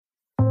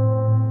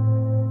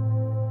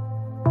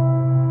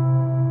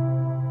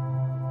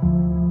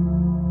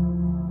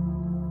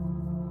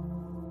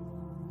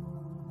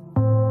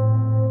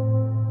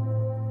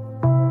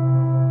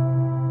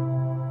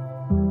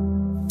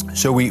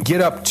So we get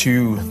up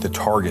to the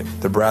target.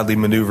 The Bradley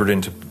maneuvered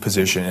into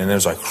position, and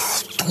there's like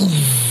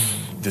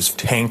this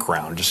tank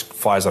round just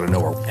flies out of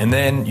nowhere. And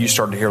then you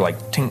start to hear like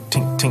tink,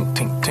 tink, tink,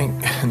 tink,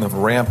 tink, and the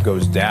ramp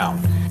goes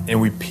down. And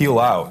we peel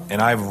out,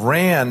 and I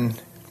ran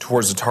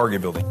towards the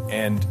target building.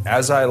 And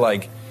as I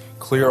like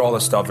clear all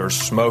the stuff, there's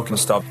smoke and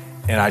stuff,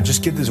 and I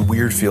just get this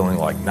weird feeling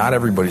like not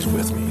everybody's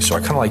with me. So I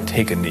kind of like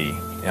take a knee,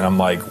 and I'm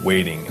like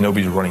waiting.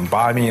 Nobody's running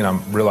by me, and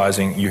I'm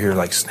realizing you hear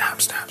like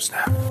snap, snap,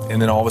 snap.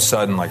 And then all of a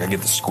sudden, like I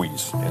get the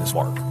squeeze, and it's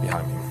Mark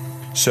behind me.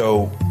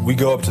 So we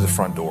go up to the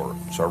front door.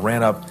 So I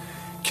ran up,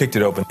 kicked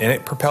it open, and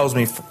it propels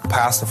me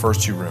past the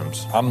first 2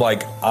 rooms. I'm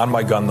like on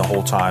my gun the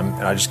whole time,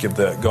 and I just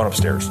going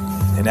upstairs.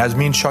 And as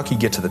me and Chucky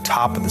get to the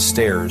top of the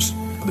stairs,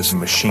 this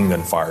machine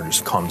gun fire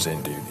just comes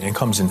in, dude, and it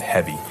comes in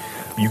heavy.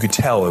 You could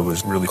tell it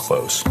was really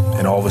close,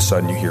 and all of a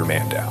sudden you hear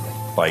man down,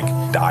 like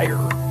dire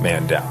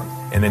man down.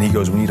 And then he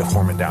goes, we need a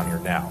foreman down here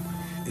now.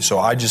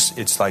 So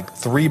it's like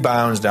 3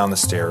 bounds down the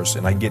stairs,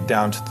 and I get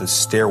down to the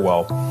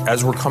stairwell.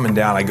 As we're coming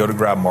down, I go to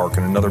grab Mark,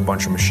 and another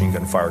bunch of machine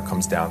gun fire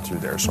comes down through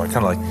there. So I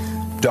kind of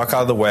like duck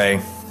out of the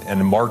way,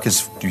 and Mark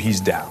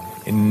he's down.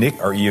 And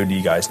Nick, our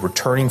EOD guys,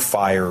 returning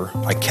fire.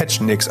 I catch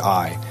Nick's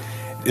eye.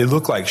 It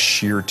looked like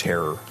sheer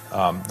terror,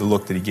 the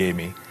look that he gave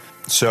me.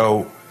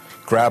 So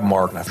grab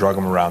Mark, and I drug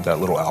him around that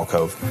little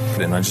alcove,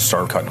 and I just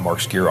started cutting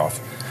Mark's gear off.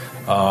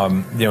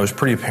 It was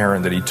pretty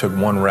apparent that he took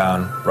 1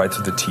 round right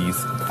through the teeth.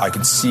 I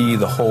could see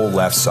the whole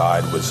left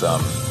side was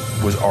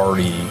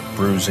already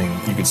bruising.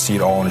 You could see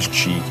it all on his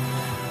cheek.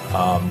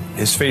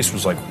 His face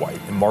was like white,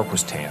 and Mark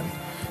was tan.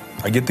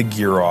 I get the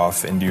gear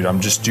off, and dude, I'm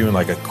just doing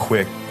like a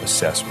quick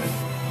assessment.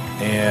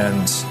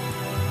 And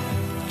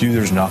dude,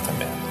 there's nothing,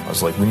 man. I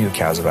was like, we need a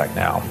Casevac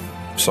now.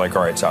 It's like,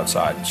 all right, it's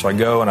outside. So I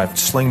go and I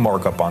sling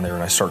Mark up on there,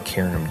 and I start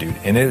carrying him, dude.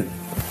 And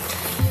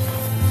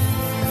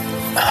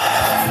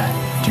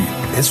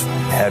it's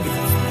heavy.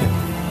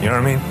 You know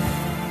what I mean?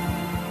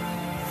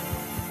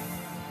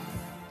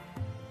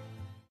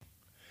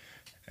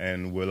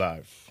 And we're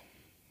live.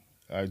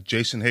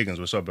 Jason Higgins,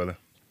 what's up, brother?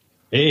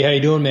 Hey, how you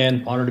doing,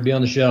 man? Honored to be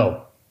on the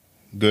show.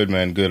 Good,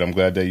 man. Good. I'm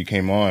glad that you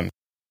came on.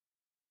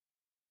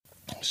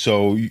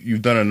 So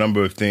you've done a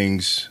number of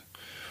things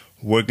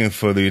working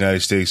for the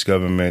United States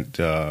government.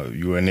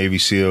 You were a Navy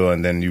SEAL,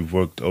 and then you've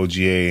worked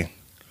OGA,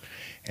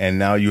 and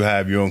now you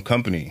have your own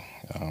company.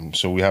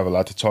 So we have a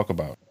lot to talk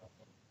about.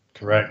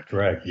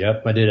 Correct.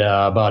 Yep. I did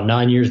about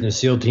 9 years in the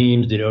SEAL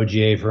teams, did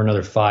OGA for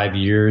another 5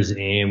 years,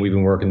 and we've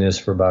been working this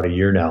for about a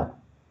year now.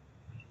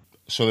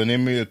 So the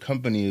name of your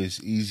company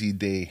is Easy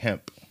Day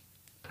Hemp.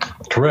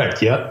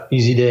 Correct. Yep.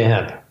 Easy Day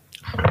Hemp.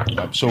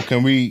 So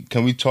can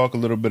we talk a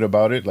little bit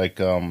about it, like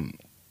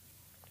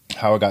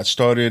how it got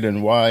started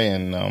and why,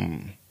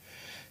 and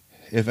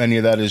if any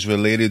of that is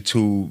related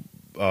to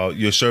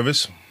your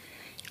service?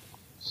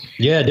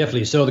 Yeah,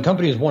 definitely. So the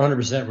company is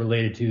 100%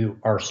 related to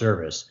our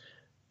service.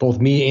 Both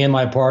me and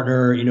my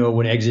partner,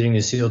 when exiting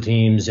the SEAL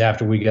teams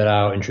after we got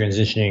out and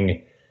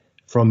transitioning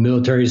from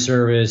military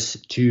service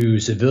to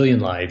civilian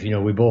life,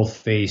 we both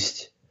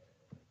faced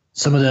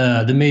some of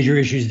the major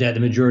issues that the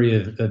majority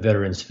of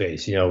veterans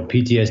face,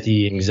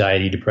 PTSD,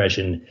 anxiety,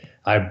 depression.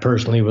 I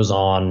personally was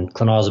on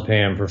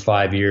clonazepam for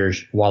 5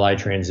 years while I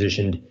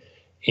transitioned.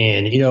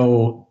 And,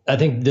 I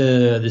think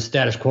the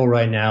status quo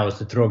right now is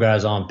to throw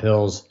guys on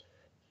pills.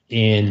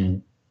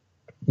 And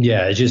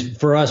yeah, it's just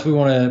for us, we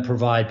want to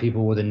provide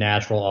people with a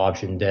natural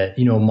option that,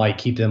 might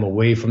keep them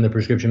away from the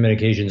prescription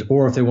medications,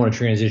 or if they want to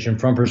transition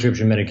from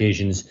prescription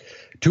medications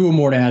to a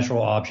more natural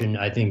option.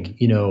 I think,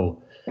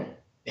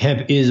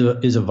 hemp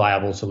is a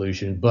viable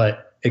solution.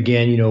 But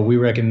again, we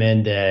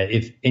recommend that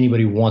if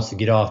anybody wants to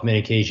get off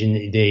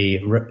medication,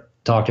 they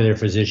talk to their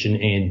physician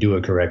and do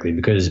it correctly,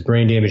 because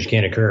brain damage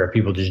can occur if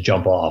people just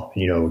jump off,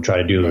 try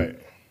to do,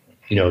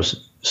 right.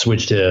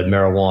 Switch to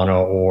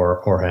marijuana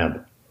or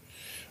hemp.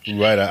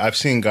 Right. I've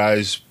seen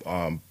guys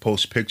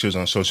post pictures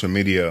on social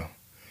media.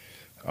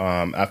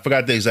 I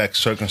forgot the exact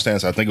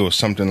circumstance. I think it was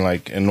something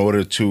like, in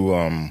order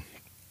to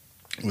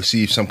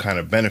receive some kind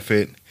of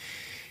benefit,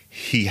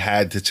 he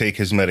had to take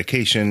his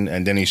medication,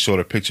 and then he showed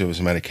a picture of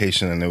his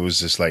medication, and there was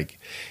just like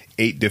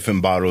 8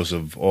 different bottles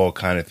of all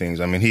kind of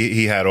things. I mean,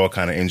 he had all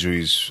kind of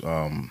injuries,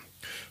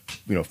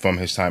 from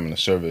his time in the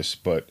service.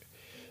 But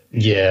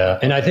yeah,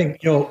 and I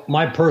think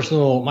my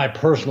personal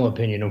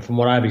opinion, and from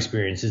what I've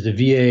experienced, is the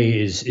VA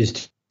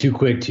is too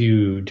quick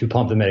to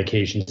pump the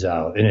medications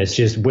out, and it's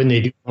just when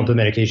they do pump the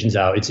medications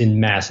out, it's in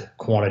massive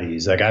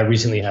quantities. Like I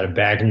recently had a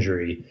back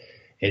injury,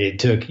 and it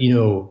took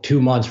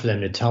 2 months for them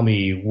to tell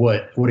me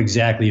what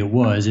exactly it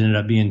was. It ended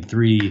up being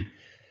three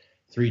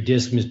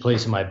discs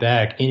misplaced in my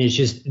back, and it's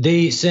just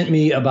they sent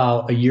me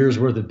about a year's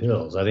worth of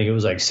pills. I think it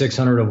was like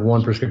 600 of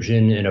one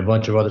prescription and a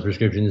bunch of other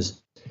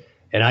prescriptions,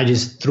 and I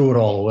just threw it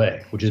all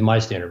away, which is my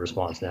standard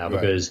response now.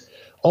 Right. Because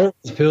all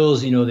these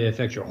pills, they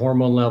affect your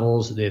hormone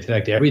levels, they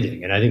affect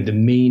everything. And I think the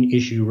main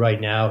issue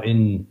right now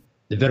in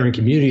the veteran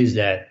community is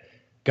that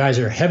guys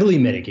are heavily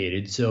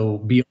medicated. So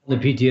beyond the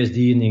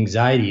PTSD and the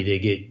anxiety, they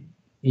get,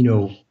 they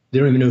don't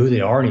even know who they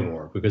are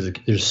anymore, because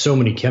there's so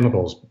many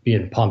chemicals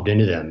being pumped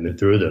into them and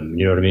through them.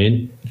 You know what I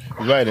mean?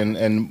 Right.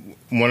 And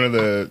one of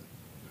the,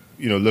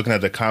 looking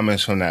at the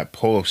comments on that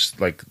post,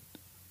 like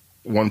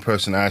one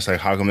person asked, like,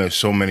 how come there's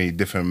so many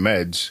different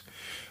meds?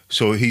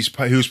 So he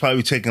was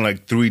probably taking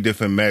like 3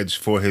 different meds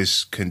for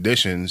his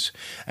conditions,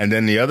 and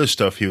then the other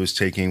stuff he was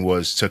taking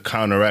was to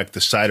counteract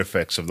the side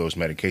effects of those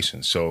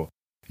medications. So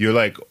you're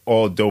like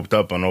all doped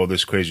up on all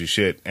this crazy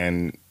shit,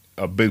 and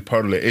a big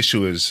part of the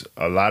issue is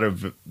a lot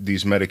of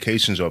these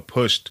medications are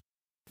pushed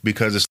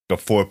because it's like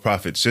a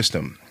for-profit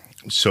system.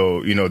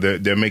 So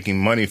they're making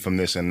money from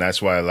this, and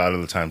that's why a lot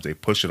of the times they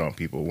push it on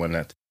people when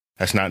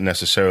that's not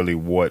necessarily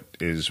what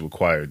is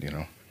required.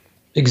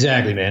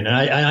 Exactly, man. And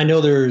I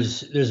know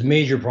there's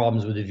major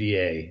problems with the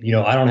VA.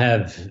 I don't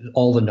have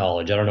all the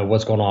knowledge. I don't know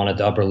what's going on at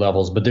the upper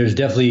levels, but there's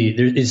definitely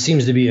it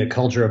seems to be a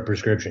culture of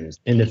prescriptions.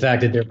 And the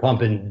fact that they're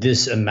pumping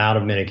this amount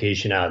of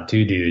medication out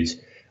to dudes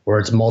where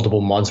it's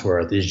multiple months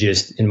worth is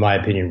just, in my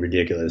opinion,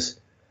 ridiculous.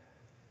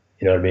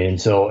 You know what I mean?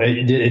 So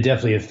it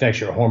definitely affects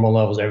your hormone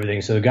levels,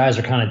 everything. So the guys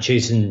are kind of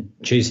chasing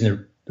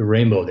the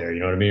rainbow there, you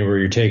know what I mean? Where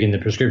you're taking the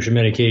prescription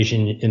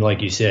medication, and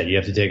like you said, you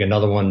have to take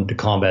another one to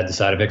combat the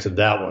side effects of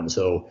that one.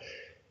 So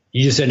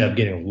you just end up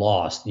getting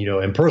lost,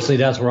 and personally,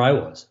 that's where I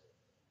was,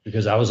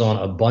 because I was on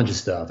a bunch of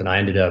stuff, and I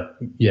ended up,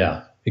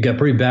 it got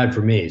pretty bad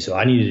for me. So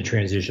I needed to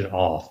transition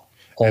off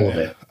all of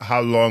it. How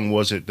long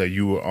was it that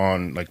you were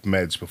on like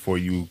meds before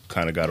you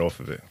kind of got off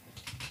of it?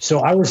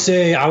 So I would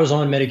say I was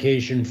on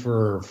medication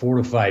for 4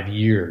 to 5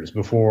 years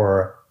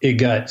before it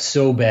got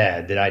so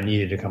bad that I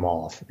needed to come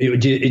off. It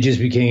just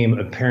became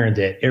apparent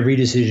that every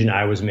decision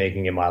I was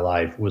making in my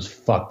life was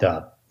fucked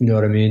up. You know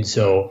what I mean?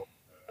 So,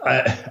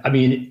 I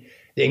mean,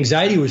 the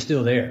anxiety was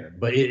still there,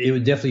 but it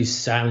would definitely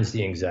silence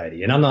the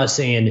anxiety. And I'm not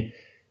saying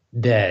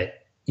that,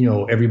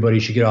 everybody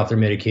should get off their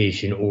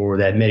medication or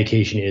that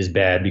medication is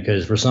bad,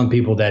 because for some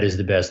people that is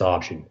the best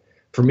option.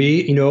 For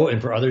me,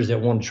 and for others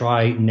that want to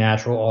try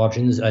natural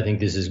options, I think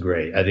this is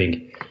great. I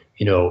think,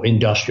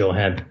 industrial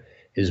hemp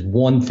is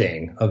one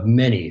thing of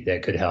many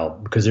that could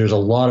help, because there's a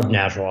lot of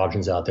natural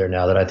options out there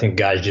now that I think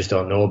guys just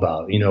don't know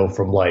about,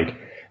 from like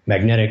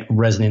magnetic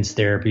resonance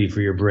therapy for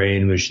your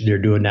brain, which they're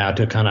doing now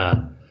to kind of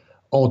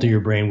alter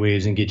your brain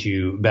waves and get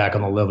you back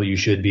on the level you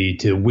should be,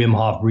 to Wim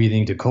Hof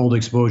breathing, to cold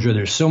exposure.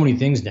 There's so many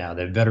things now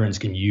that veterans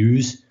can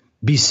use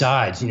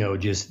besides,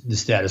 just the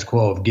status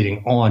quo of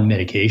getting on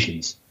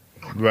medications.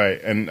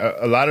 Right. And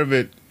a lot of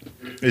it,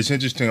 it's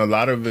interesting, a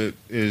lot of it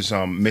is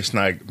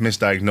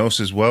misdiagnosed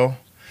as well.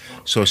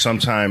 So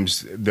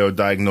sometimes they'll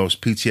diagnose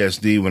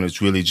PTSD when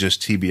it's really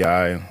just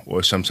TBI,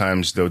 or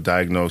sometimes they'll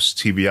diagnose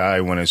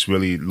TBI when it's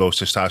really low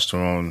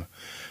testosterone.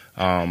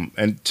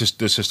 And just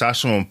the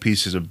testosterone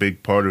piece is a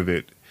big part of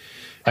it.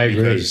 I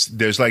agree. Because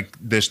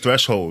there's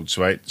thresholds,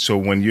 right? So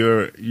when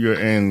you're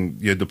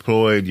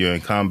deployed, you're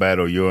in combat,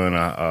 or you're in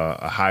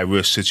a high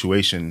risk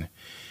situation,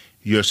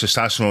 your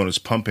testosterone is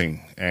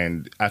pumping,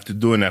 and after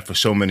doing that for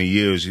so many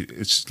years,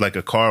 it's like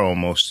a car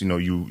almost.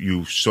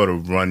 You sort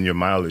of run your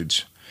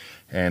mileage,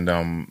 and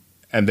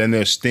then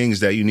there's things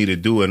that you need to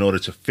do in order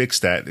to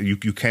fix that. You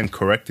can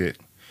correct it,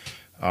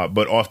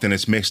 but often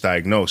it's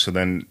misdiagnosed. So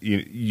then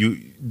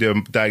they're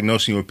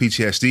diagnosing you with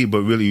PTSD,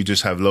 but really you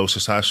just have low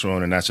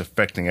testosterone, and that's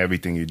affecting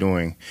everything you're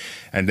doing.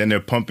 And then they're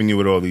pumping you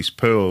with all these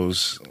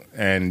pills,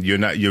 and you're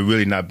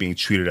really not being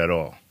treated at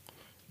all.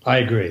 I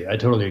agree. I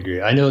totally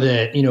agree. I know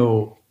that,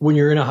 when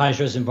you're in a high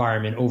stress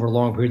environment over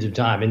long periods of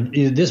time, and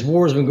this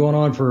war has been going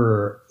on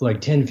for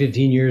like 10,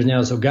 15 years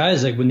now. So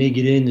guys, like when they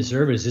get into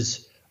service,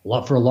 it's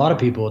for a lot of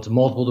people, it's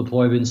multiple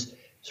deployments,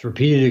 it's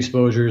repeated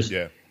exposures.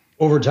 Yeah.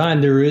 Over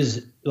time, there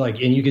is and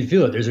you can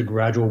feel it. There's a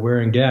gradual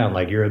wearing down,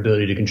 like your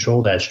ability to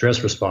control that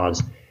stress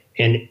response.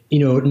 And,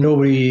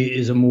 nobody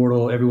is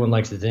immortal. Everyone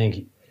likes to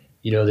think,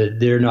 that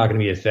they're not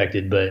going to be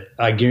affected. But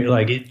I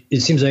guarantee,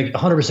 it seems like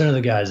 100% of the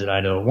guys that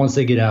I know, once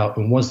they get out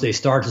and once they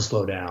start to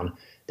slow down,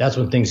 that's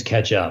when things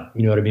catch up.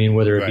 You know what I mean?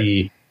 Whether it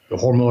be the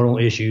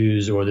hormonal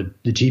issues or the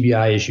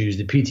TBI issues,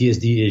 the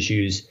PTSD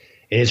issues.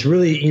 And it's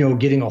really,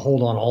 getting a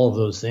hold on all of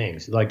those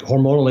things. Like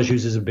hormonal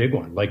issues is a big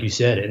one, like you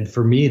said. And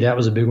for me, that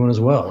was a big one as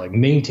well. Like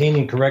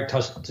maintaining correct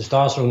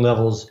testosterone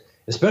levels,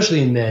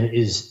 especially in men,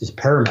 is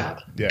paramount.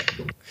 Yeah.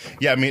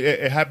 Yeah, I mean,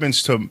 it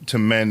happens to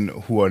men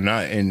who are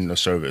not in the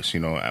service.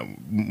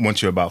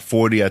 Once you're about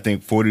 40, I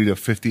think 40 to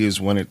 50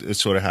 is when it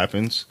sort of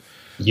happens.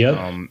 Yep.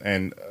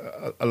 And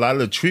a lot of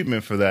the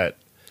treatment for that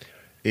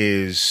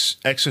is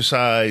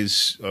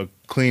exercise, a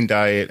clean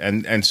diet,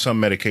 and some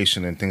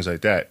medication and things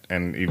like that.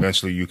 And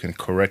eventually you can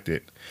correct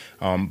it.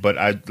 But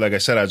like I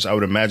said, I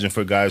would imagine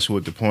for guys who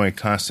are deploying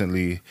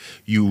constantly,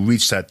 you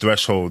reach that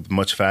threshold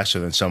much faster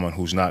than someone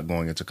who's not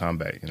going into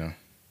combat,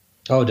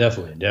 Oh,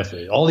 definitely,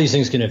 definitely. All these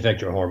things can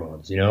affect your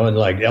hormones, and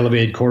like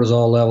elevated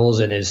cortisol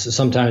levels, and it's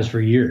sometimes for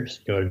years,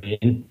 you know what I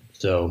mean?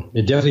 So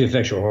it definitely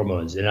affects your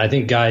hormones. And I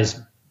think guys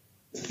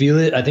feel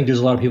it. I think there's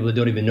a lot of people that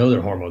don't even know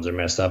their hormones are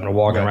messed up and are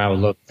walking around with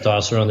low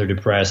testosterone, they're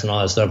depressed and all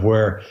that stuff,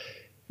 where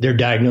they're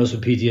diagnosed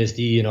with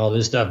PTSD and all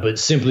this stuff. But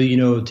simply,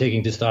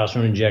 taking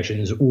testosterone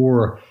injections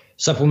or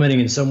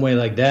supplementing in some way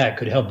like that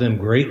could help them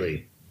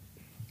greatly.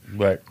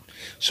 Right.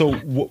 So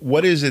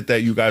what is it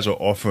that you guys are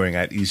offering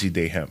at Easy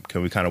Day Hemp?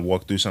 Can we kind of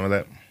walk through some of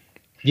that?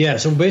 Yeah,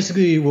 so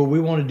basically what we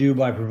want to do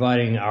by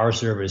providing our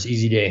service,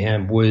 Easy Day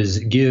Hemp, was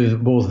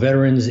give both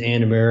veterans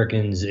and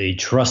Americans a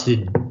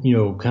trusted, kind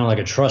of like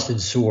a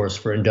trusted source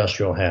for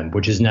industrial hemp,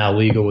 which is now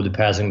legal with the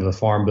passing of the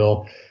Farm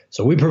Bill.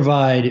 So we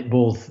provide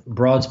both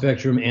broad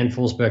spectrum and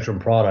full spectrum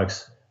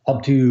products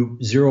up to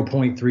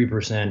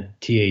 0.3%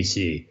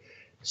 THC.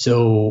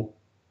 So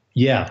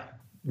yeah,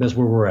 that's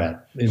where we're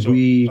at. And So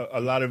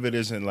a lot of it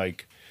isn't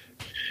like,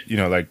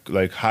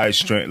 like high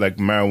strain, like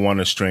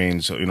marijuana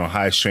strains,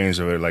 high strains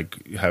of it, like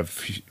have,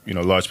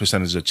 large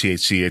percentages of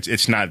THC.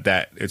 It's not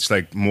that. It's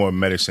like more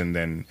medicine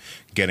than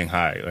getting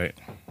high, right?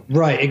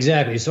 Right,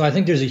 exactly. So I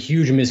think there's a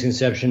huge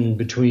misconception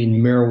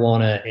between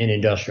marijuana and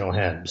industrial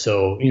hemp.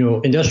 So,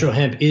 industrial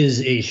hemp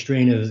is a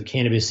strain of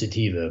cannabis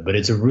sativa, but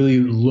it's a really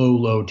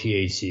low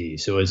THC.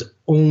 So it's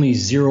only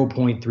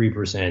 0.3%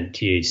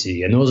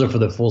 THC, and those are for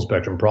the full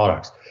spectrum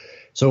products.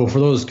 So for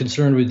those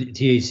concerned with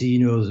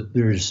THC,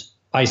 there's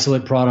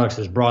isolate products,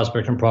 there's broad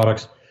spectrum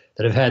products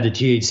that have had the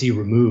THC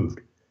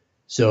removed.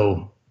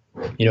 So,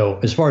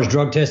 as far as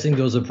drug testing,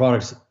 those are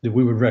products that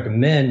we would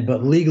recommend,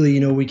 but legally,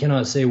 we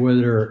cannot say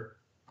whether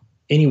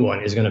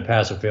anyone is going to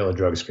pass or fail a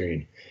drug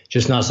screen.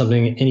 Just not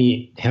something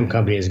any hemp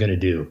company is going to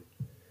do.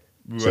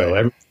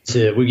 Right.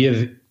 So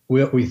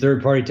we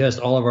third party test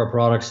all of our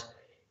products,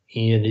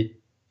 and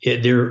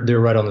they're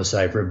right on the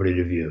site for everybody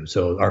to view.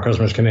 So our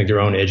customers can make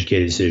their own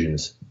educated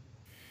decisions.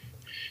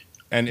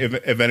 And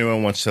if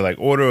anyone wants to like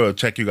order or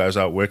check you guys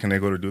out, where can they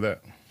go to do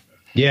that?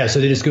 Yeah, so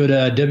they just go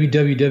to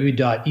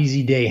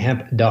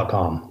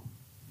www.easydayhemp.com.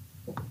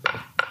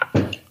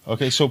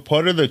 Okay, so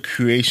part of the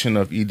creation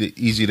of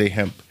Easy Day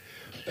Hemp,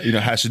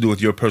 has to do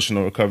with your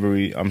personal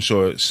recovery. I'm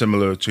sure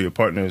similar to your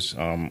partners.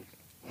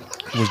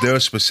 Was there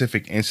a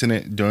specific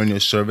incident during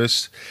your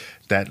service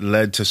that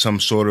led to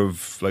some sort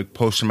of like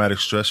post-traumatic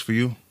stress for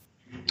you?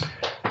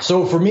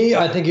 So for me,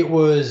 I think it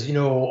was,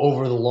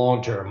 over the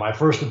long term. My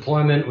first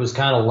deployment was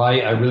kind of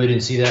light. I really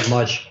didn't see that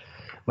much.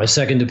 My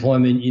second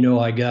deployment,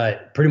 I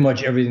got pretty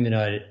much everything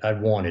that I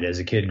wanted as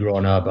a kid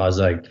growing up. I was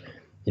like,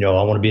 I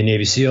want to be a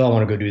Navy SEAL. I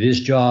want to go do this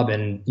job.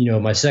 And,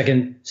 my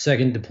second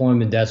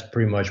deployment, that's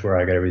pretty much where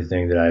I got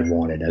everything that I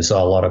wanted. I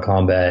saw a lot of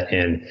combat,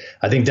 and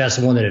I think that's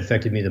the one that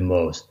affected me the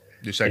most.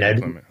 Your second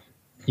deployment?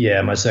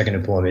 Yeah, my second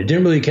deployment. It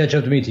didn't really catch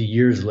up to me until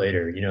years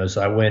later,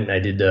 so I went and I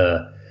did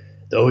the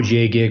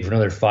OGA gig for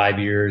another 5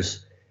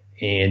 years.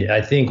 And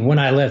I think when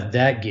I left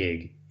that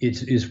gig,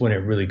 it's when it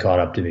really caught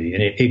up to me.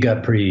 And it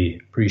got pretty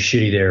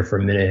shitty there for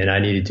a minute, and I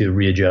needed to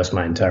readjust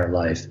my entire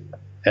life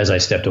as I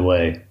stepped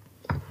away.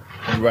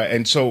 Right.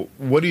 And so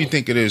what do you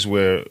think it is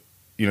where,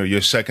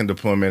 your second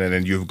deployment and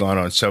then you've gone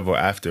on several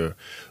after,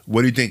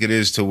 what do you think it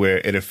is to where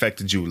it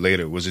affected you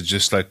later? Was it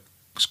just like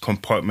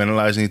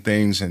compartmentalizing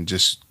things and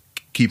just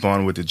keep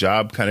on with the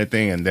job kind of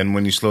thing, and then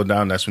when you slow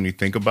down, that's when you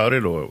think about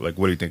it, or like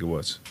what do you think it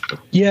was?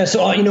 Yeah,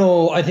 so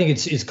I think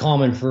it's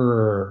common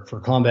for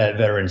combat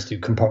veterans to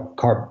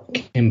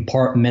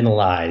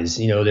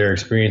compartmentalize their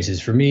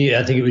experiences. For me,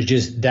 I think it was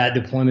just that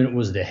deployment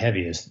was the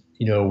heaviest.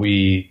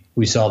 We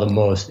saw the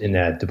most in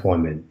that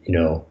deployment.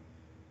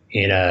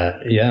 And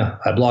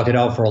I blocked it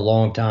out for a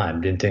long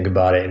time, didn't think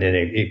about it, and then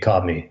it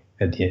caught me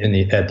at the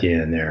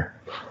end there.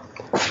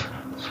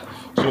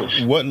 So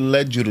what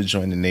led you to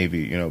join the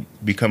Navy?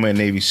 Becoming a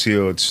Navy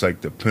SEAL, it's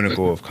like the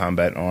pinnacle of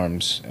combat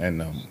arms.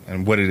 And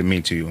what did it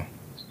mean to you?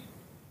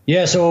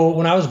 Yeah, so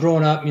when I was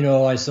growing up,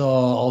 I saw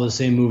all the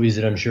same movies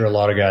that I'm sure a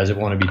lot of guys that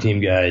want to be team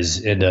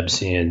guys end up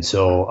seeing.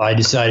 So I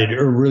decided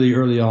really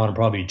early on,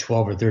 probably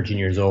 12 or 13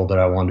 years old, that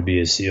I wanted to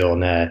be a SEAL,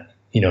 and that,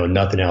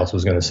 nothing else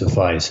was going to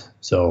suffice.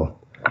 So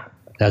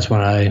that's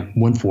when I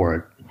went for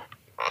it.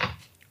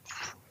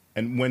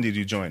 And when did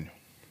you join?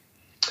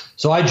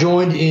 So I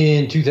joined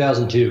in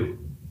 2002.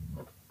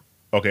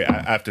 Okay,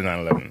 after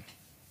 9/11.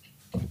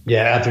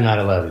 Yeah, after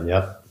 9/11,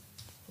 yep.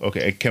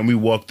 Okay, can we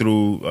walk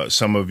through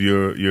some of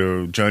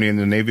your journey in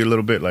the Navy a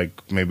little bit, like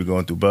maybe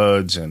going through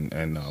BUDS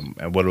and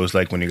what it was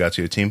like when you got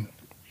to your team?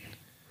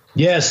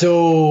 Yeah,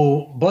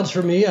 so BUDS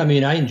for me,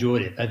 I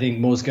enjoyed it. I think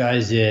most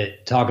guys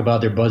that talk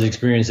about their BUDS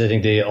experience, I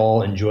think they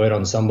all enjoy it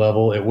on some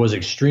level. It was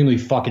extremely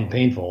fucking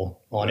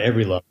painful on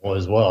every level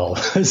as well.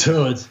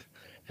 So it's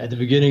at the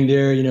beginning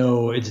there,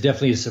 it's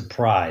definitely a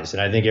surprise.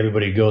 And I think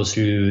everybody goes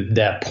through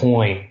that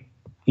point,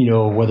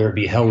 whether it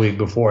be Hell Week,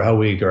 before Hell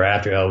Week, or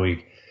after Hell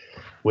Week,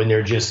 when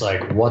they're just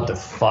like, what the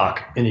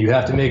fuck? And you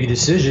have to make a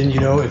decision,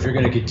 if you're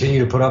going to continue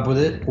to put up with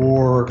it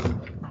or,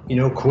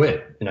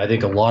 quit. And I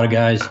think a lot of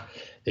guys,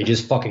 they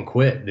just fucking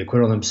quit. They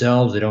quit on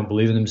themselves. They don't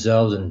believe in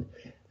themselves. And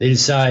they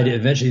decide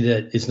eventually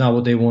that it's not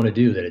what they want to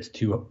do, that it's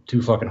too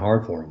fucking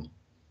hard for them.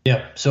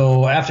 Yeah.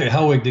 So after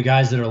Hell Week, the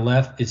guys that are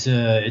left, it's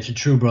a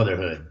true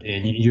brotherhood,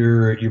 and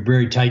you're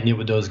very tight knit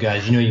with those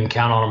guys. You can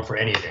count on them for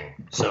anything.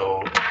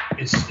 So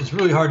it's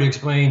really hard to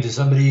explain to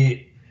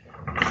somebody,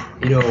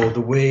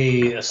 the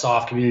way a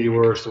soft community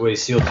works, the way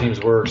SEAL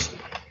teams works,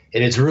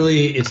 and it's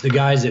the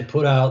guys that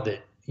put out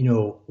that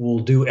will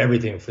do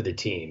everything for the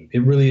team.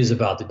 It really is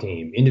about the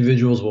team.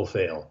 Individuals will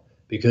fail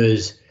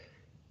because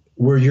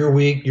where you're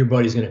weak, your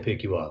buddy's going to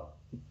pick you up.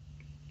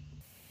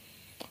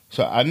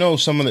 So I know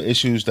some of the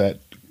issues that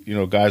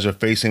guys are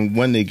facing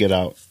when they get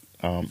out.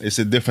 It's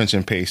a difference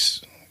in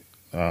pace.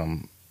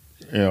 In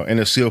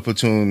a SEAL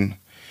platoon,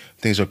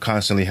 things are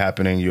constantly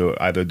happening.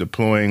 You're either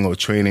deploying or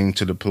training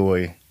to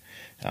deploy.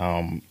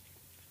 Can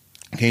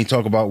you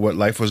talk about what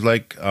life was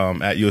like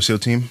at your SEAL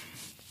team?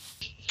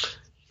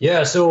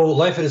 Yeah, so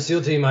life at a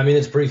SEAL team, I mean,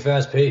 it's pretty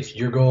fast paced.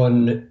 You're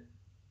going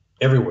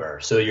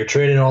everywhere. So you're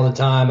training all the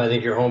time. I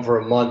think you're home for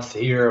a month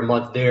here, a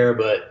month there,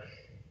 but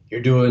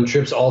you're doing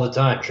trips all the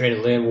time,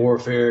 training land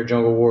warfare,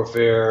 jungle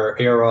warfare,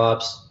 air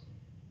ops.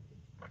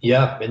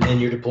 Yeah, and then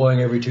you're deploying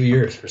every 2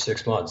 years for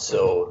 6 months.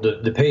 So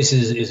the pace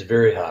is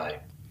very high.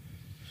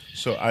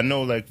 So I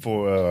know, like,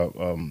 for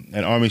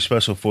an Army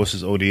Special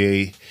Forces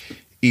ODA,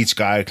 each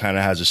guy kind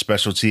of has a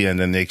specialty, and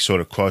then they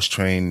sort of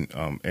cross-train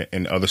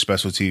in other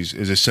specialties.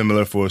 Is it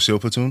similar for a SEAL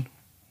platoon?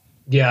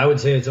 Yeah, I would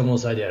say it's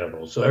almost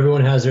identical. So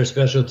everyone has their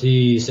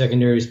specialty,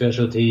 secondary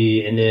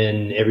specialty, and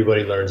then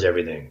everybody learns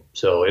everything.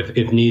 So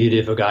if needed,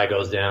 if a guy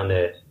goes down,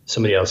 that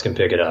somebody else can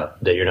pick it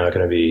up, that you're not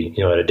going to be,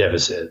 at a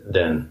deficit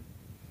then.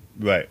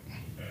 Right.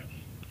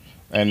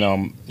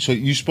 And so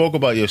you spoke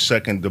about your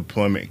second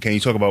deployment. Can you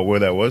talk about where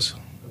that was?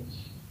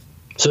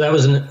 So that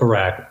was in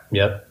Iraq.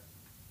 Yep.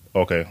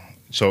 Okay.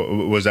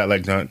 So was that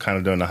like kind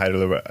of during the height of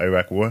the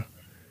Iraq War?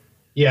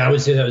 Yeah, I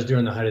would say that was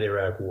during the height of the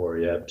Iraq War.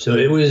 Yeah. So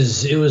it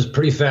was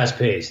pretty fast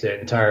paced, that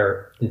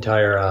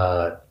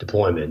entire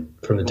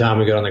deployment, from the time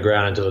we got on the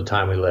ground until the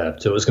time we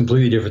left. So it was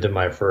completely different than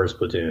my first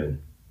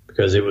platoon,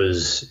 because it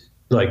was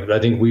like, I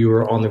think we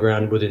were on the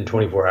ground within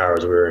 24 hours.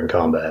 We were in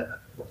combat.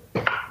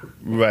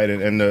 Right,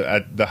 and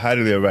at the height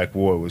of the Iraq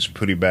War was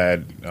pretty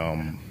bad.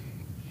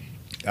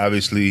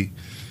 Obviously,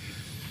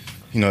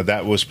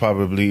 that was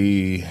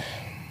probably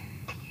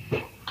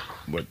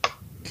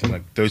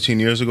like 13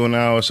 years ago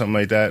now, or something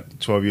like that,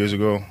 12 years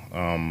ago,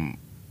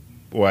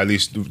 or at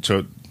least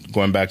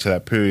going back to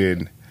that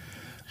period.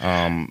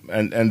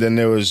 And then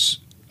there was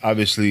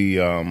obviously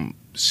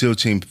SEAL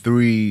Team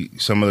 3.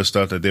 Some of the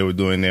stuff that they were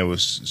doing there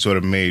was sort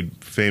of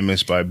made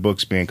famous by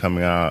books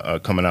coming out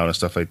and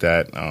stuff like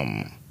that.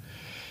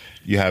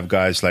 You have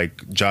guys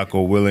like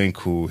Jocko Willink,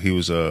 who he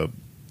was a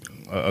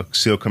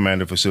SEAL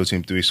commander for SEAL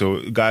Team 3.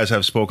 So guys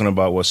have spoken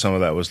about what some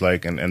of that was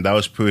like, and that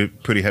was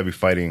pretty heavy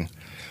fighting.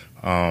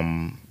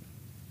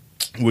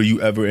 Were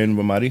you ever in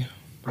Ramadi?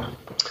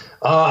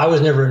 I was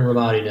never in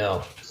Ramadi,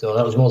 no. So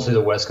that was mostly the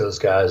West Coast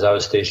guys. I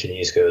was stationed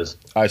East Coast.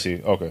 I see.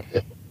 Okay.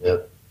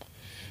 Yep.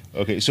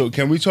 Okay, so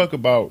can we talk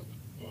about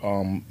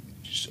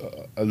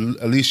at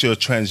least your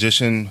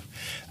transition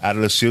out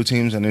of the SEAL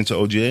teams and into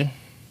OGA?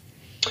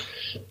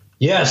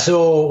 Yeah,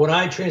 so when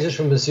I transitioned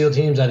from the SEAL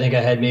teams, I think I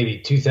had maybe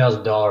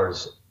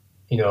 $2,000,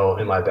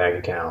 in my bank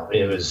account.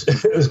 It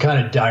was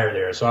kind of dire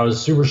there. So I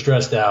was super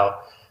stressed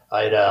out.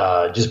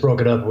 I'd just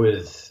broken up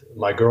with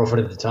my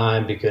girlfriend at the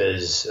time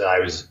because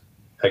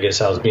I guess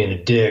I was being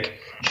a dick.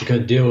 She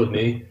couldn't deal with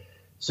me.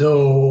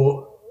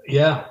 So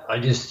yeah, I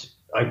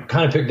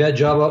kind of picked that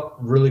job up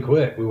really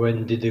quick. We went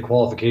and did the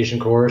qualification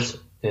course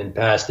and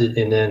passed it,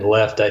 and then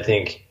left. I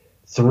think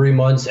 3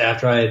 months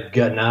after I had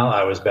gotten out,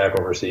 I was back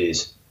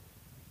overseas.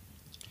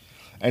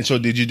 And so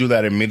did you do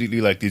that immediately?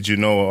 Like, did you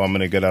know, I'm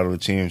going to get out of the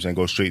teams and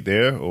go straight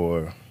there,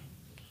 or?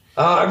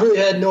 I really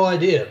had no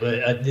idea,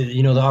 but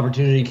the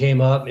opportunity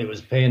came up. It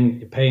was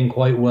paying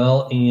quite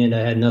well, and I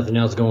had nothing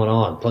else going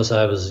on. Plus,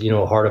 I was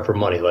hard up for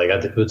money, like I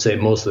would say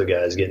most of the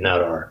guys getting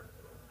out are.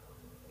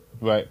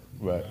 Right.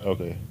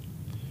 Okay.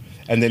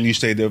 And then you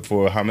stayed there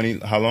for how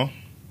long?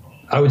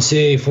 I would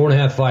say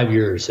 4.5, 5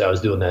 years. I was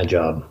doing that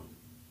job.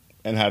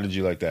 And how did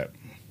you like that?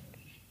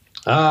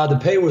 The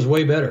pay was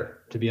way better,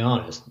 to be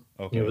honest.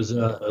 Okay. It was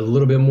a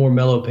little bit more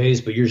mellow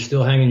pace, but you're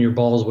still hanging your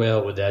balls way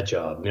out with that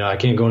job. I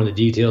can't go into the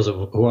details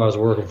of who I was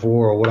working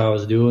for or what I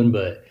was doing,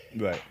 but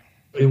right.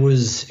 It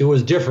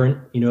was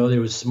different. There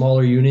was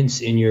smaller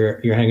units, and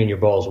you're hanging your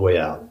balls way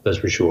out. That's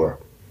for sure.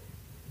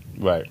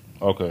 Right.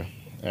 Okay.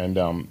 And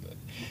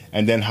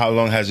then how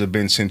long has it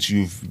been since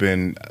you've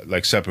been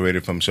like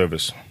separated from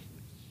service?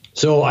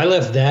 So I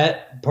left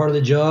that part of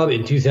the job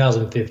in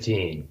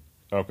 2015.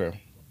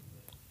 Okay.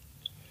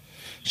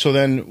 So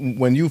then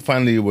when you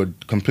finally were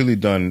completely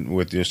done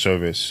with your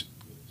service,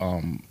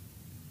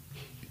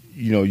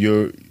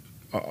 you're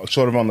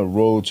sort of on the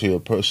road to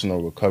your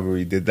personal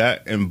recovery. Did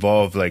that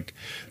involve like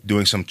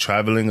doing some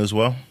traveling as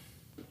well?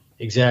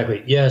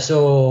 Exactly. Yeah.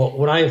 So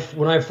when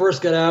I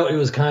first got out,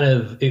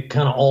 it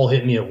kind of all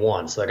hit me at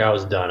once. Like I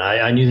was done.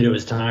 I knew that it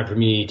was time for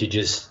me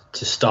to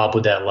stop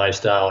with that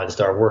lifestyle and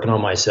start working on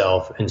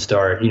myself and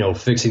start,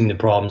 fixing the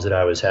problems that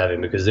I was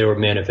having, because they were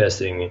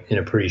manifesting in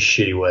a pretty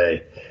shitty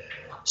way.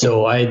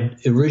 So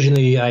I'd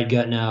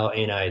gotten out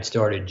and I had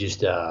started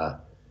just,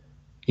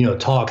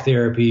 talk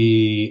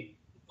therapy,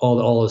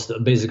 all the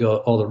stuff, basically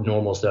all the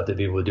normal stuff that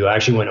people would do. I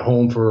actually went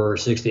home for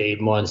 6 to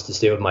 8 months to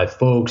stay with my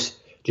folks,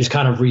 just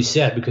kind of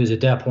reset, because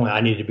at that point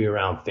I needed to be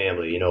around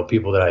family,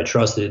 people that I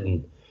trusted,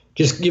 and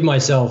just give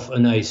myself a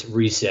nice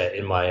reset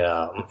in my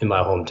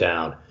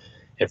hometown.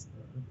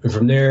 And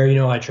from there,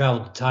 I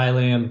traveled to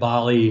Thailand,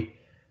 Bali.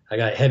 I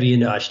got heavy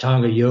into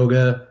Ashtanga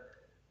yoga.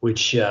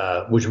 which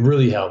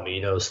really helped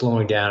me.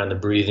 Slowing down and the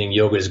breathing.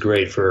 Yoga is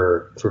great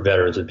for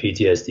veterans with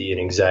PTSD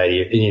and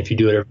anxiety. And if you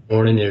do it every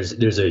morning,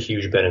 there's a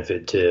huge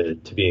benefit to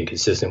being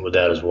consistent with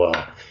that as well.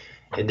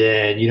 And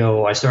then,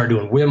 I started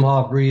doing Wim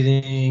Hof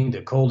breathing,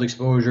 the cold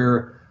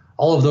exposure,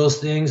 all of those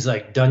things,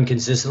 like done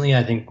consistently,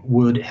 I think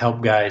would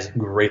help guys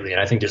greatly.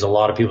 And I think there's a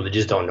lot of people that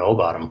just don't know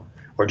about them,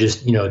 or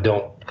just,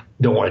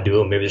 don't want to do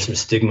them. Maybe there's some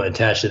stigma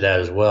attached to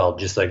that as well.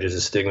 Just like there's a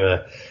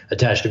stigma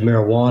attached to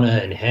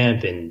marijuana and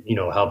hemp, and,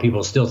 how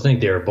people still think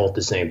they're both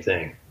the same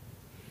thing.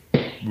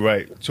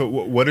 Right. So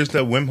what is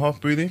the Wim Hof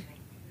breathing?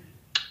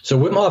 So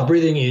Wim Hof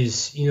breathing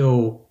is,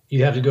 you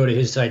have to go to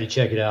his site to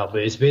check it out,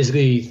 but it's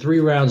basically 3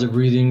 rounds of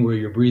breathing where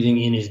you're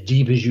breathing in as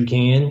deep as you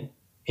can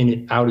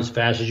and out as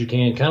fast as you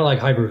can, kind of like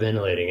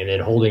hyperventilating, and then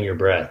holding your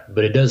breath.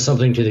 But it does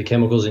something to the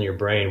chemicals in your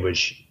brain,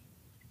 which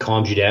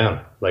calms you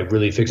down, like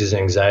really fixes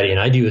anxiety. And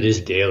I do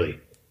this daily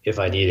if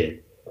I need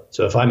it.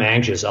 So if I'm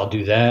anxious, I'll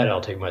do that.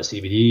 I'll take my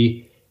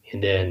CBD,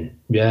 and then,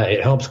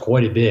 it helps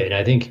quite a bit. And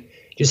I think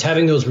just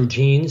having those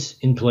routines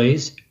in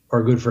place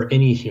are good for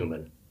any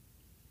human.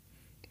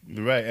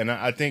 Right. And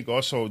I think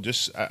also,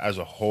 just as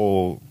a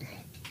whole,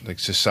 like,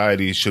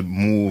 society should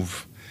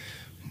move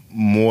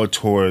more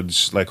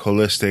towards like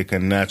holistic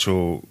and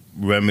natural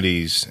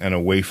remedies and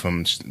away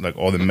from like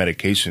all the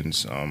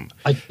medications.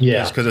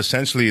 Because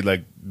essentially,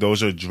 like,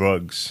 those are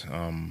drugs.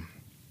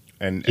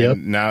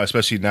 And now,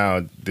 especially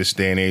now, this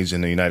day and age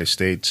in the United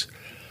States,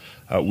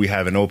 we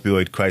have an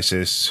opioid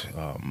crisis.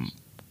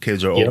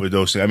 Kids are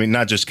overdosing. I mean,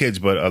 not just kids,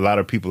 but a lot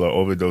of people are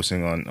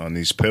overdosing on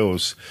these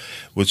pills,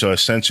 which are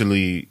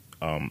essentially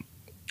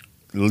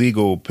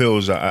legal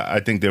pills. I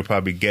think they're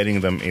probably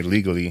getting them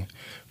illegally,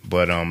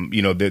 but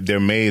they're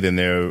made and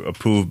they're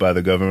approved by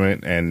the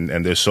government,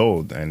 and they're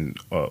sold. And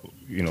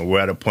we're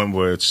at a point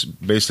where it's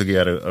basically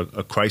at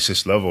a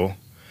crisis level.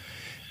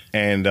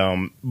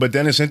 And but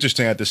then it's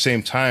interesting at the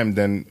same time.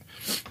 Then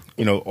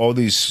all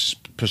these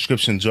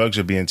prescription drugs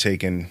are being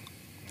taken,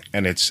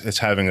 and it's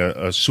having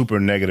a super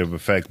negative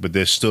effect. But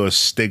there's still a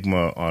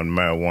stigma on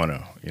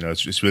marijuana.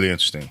 It's really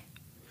interesting.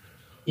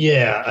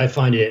 Yeah, I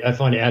find it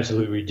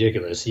absolutely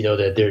ridiculous,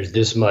 that there's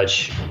this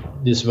much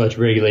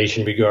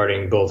regulation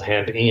regarding both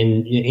hemp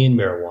and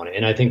marijuana.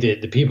 And I think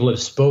that the people have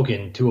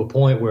spoken to a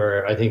point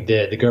where I think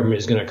that the government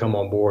is going to come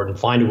on board and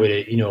find a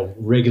way to,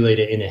 regulate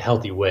it in a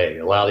healthy way,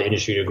 allow the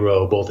industry to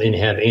grow both in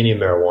hemp and in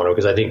marijuana,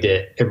 because I think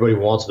that everybody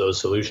wants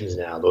those solutions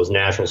now, those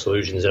natural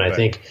solutions. And I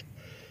think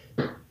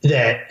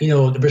that,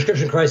 the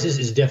prescription crisis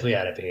is definitely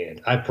out of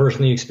hand. I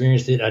personally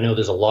experienced it. I know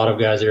there's a lot of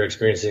guys that are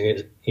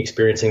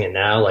experiencing it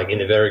now, like in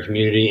the veteran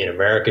community in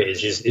America.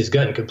 It's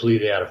gotten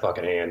completely out of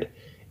fucking hand.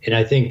 And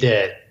I think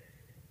that,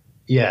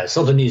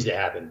 something needs to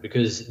happen,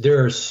 because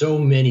there are so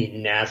many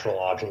natural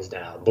options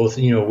now. Both,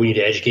 we need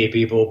to educate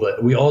people,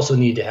 but we also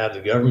need to have the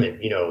government,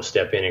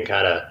 step in and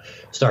kind of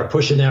start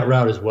pushing that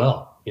route as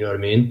well. You know what I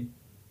mean?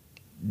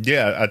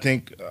 Yeah, I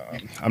think,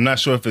 I'm not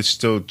sure if it's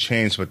still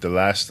changed, but the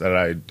last that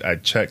I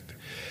checked,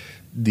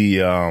 the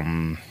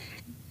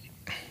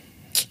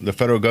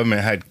federal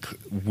government had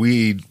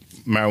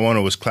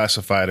marijuana was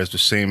classified as the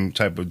same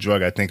type of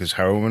drug, I think, as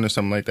heroin or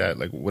something like that,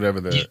 like whatever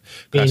the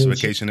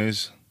classification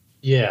is.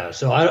 Yeah,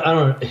 so I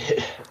don't.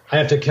 I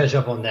have to catch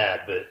up on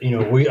that, but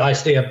I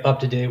stay up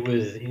to date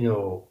with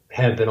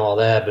hemp and all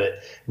that.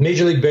 But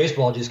Major League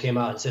Baseball just came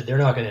out and said they're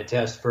not going to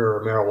test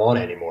for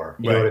marijuana anymore.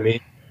 You know what I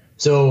mean?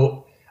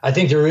 So I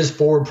think there is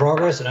forward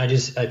progress, and I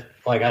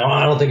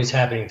don't think it's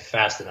happening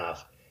fast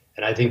enough.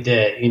 And I think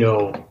that,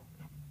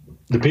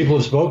 the people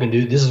have spoken,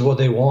 dude, this is what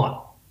they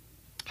want.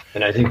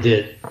 And I think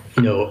that,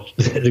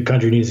 the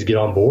country needs to get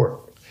on board.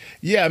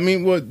 Yeah, I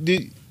mean,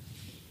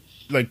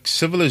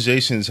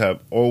 civilizations have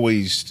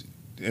always,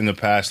 in the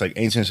past, like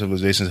ancient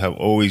civilizations have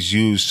always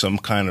used some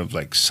kind of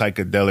like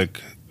psychedelic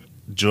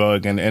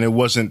drug. And it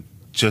wasn't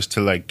just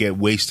to like get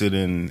wasted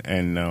and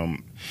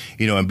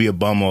be a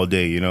bum all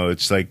day.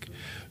 It's like,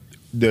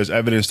 there's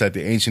evidence that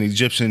the ancient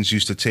Egyptians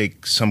used to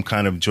take some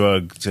kind of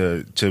drug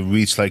to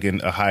reach like in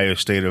a higher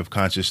state of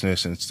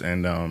consciousness,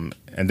 and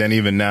then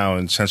even now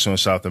in Central and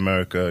South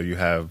America you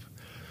have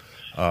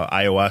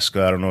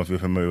ayahuasca. I don't know if you're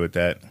familiar with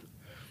that.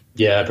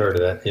 Yeah, I've heard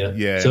of that. Yeah.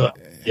 Yeah. So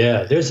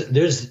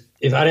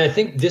I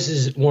think this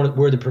is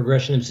where the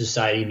progression of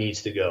society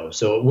needs to go.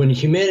 So when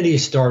humanity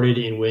started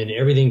and when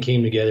everything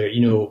came together,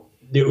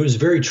 it was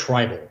very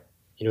tribal.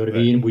 You know what I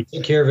mean? We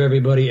took care of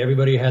everybody.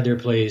 Everybody had their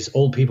place.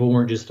 Old people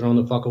weren't just thrown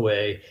the fuck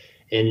away.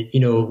 And,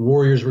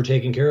 warriors were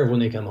taken care of when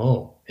they come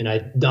home. And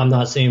I'm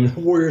not saying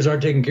warriors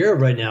aren't taken care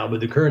of right now,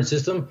 but the current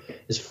system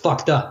is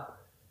fucked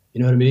up.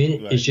 You know what I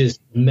mean? Right. It's just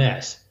a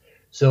mess.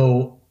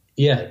 So,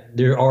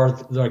 there are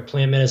like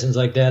plant medicines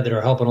like that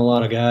are helping a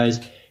lot of guys.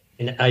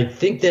 And I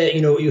think that,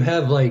 you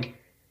have the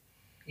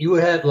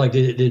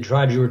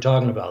tribes you were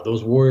talking about,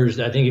 those warriors.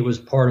 I think it was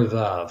part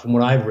of, from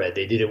what I've read,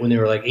 they did it when they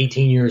were like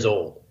 18 years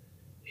old.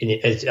 And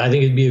I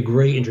think it'd be a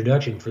great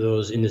introduction for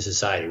those into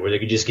society, where they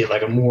could just get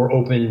like a more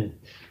open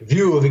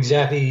view of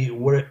exactly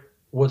what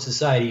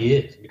society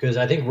is. Because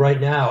I think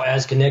right now,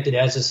 as connected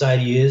as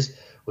society is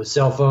with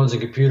cell phones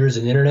and computers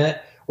and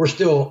internet, we're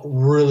still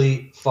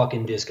really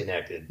fucking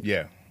disconnected.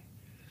 Yeah.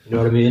 You know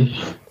what I mean?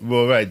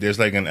 Well, right. There's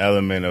like an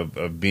element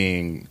of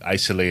being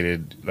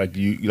isolated. Like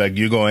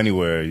you go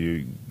anywhere,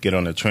 you get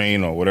on a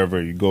train or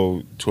whatever, you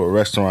go to a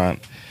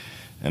restaurant,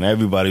 and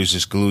everybody's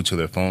just glued to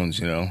their phones.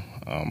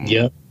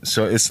 Yeah.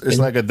 So it's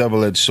like a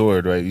double-edged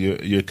sword, right?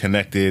 You're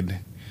connected.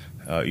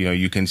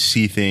 You can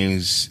see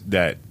things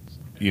that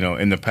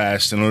in the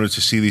past. In order to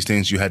see these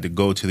things, you had to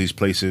go to these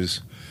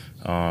places.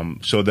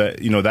 So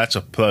that that's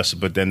a plus,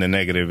 but then the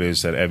negative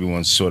is that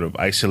everyone's sort of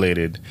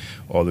isolated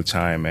all the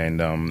time,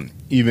 and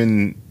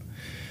even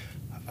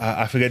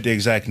I forget the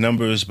exact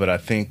numbers, but I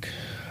think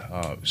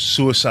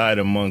suicide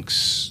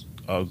amongst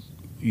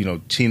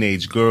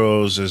teenage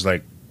girls is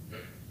like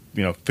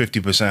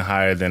 50%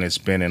 higher than it's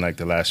been in like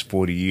the last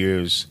 40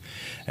 years,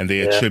 and they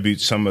attribute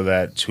some of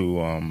that to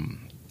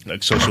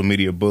like social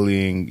media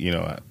bullying.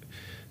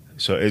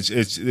 So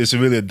it's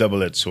really a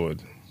double-edged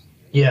sword.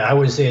 Yeah, I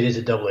would say it is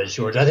a double-edged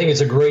sword. I think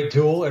it's a great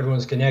tool.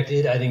 Everyone's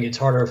connected. I think it's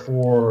harder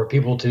for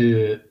people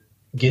to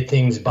get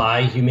things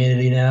by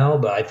humanity now.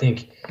 But I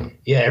think,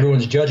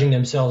 everyone's judging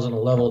themselves on a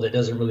level that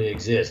doesn't really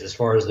exist. As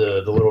far as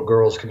the little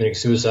girls committing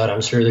suicide,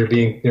 I'm sure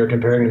they're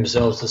comparing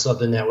themselves to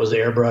something that was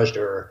airbrushed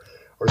or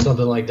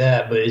something like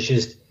that. But it's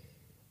just,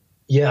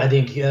 I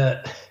think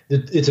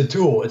it's a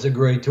tool. It's a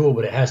great tool,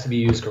 but it has to be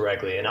used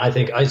correctly. And I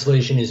think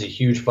isolation is a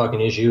huge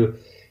fucking issue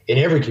in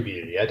every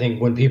community. I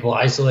think when people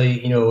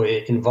isolate,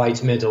 it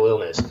invites mental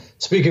illness.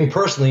 Speaking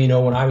personally,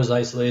 when I was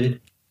isolated,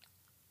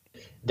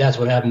 that's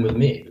what happened with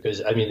me. Because,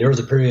 there was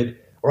a period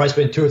where I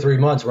spent 2 or 3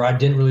 months where I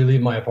didn't really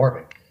leave my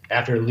apartment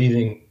after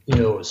leaving,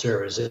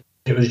 service.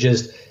 It was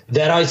just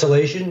that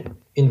isolation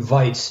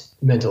invites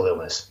mental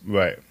illness.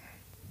 Right.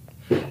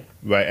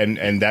 Right.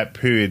 And that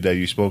period that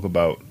you spoke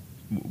about,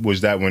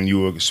 was that when you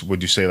were,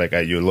 would you say, like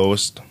at your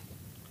lowest?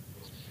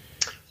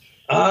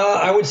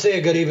 I would say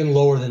it got even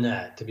lower than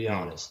that, to be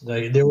honest.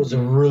 Like, there was a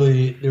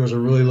really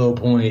low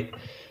point.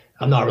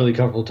 I'm not really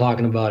comfortable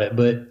talking about it,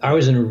 but I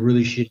was in a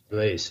really shitty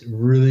place,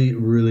 really,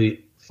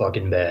 really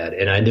fucking bad.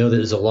 And I know that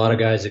there's a lot of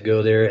guys that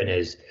go there and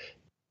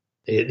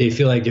they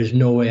feel like there's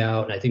no way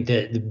out. And I think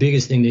that the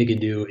biggest thing they can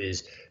do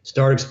is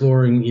start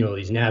exploring,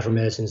 these natural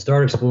medicines,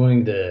 start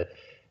exploring the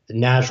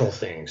natural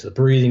things, the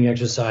breathing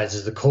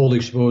exercises, the cold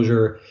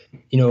exposure.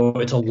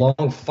 It's a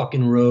long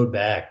fucking road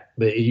back.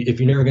 But if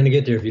you're never going to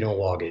get there if you don't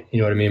walk it, you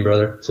know what I mean,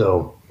 brother?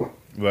 So,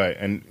 right.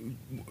 And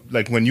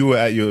like when you were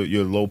at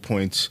your low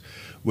points,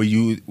 were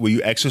you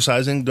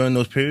exercising during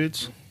those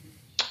periods?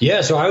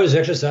 Yeah, so I was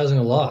exercising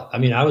a lot.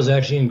 I was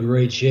actually in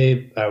great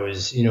shape. I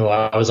was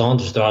on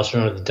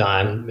testosterone at the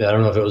time. I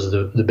don't know if it was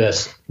the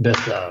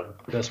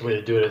best way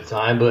to do it at the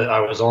time, but I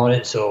was on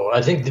it. So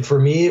I think that for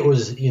me it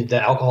was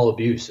the alcohol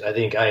abuse. I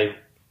think at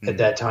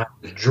that time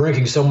was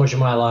drinking so much of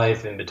my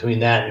life, and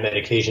between that and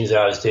medications that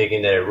I was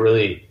taking, that it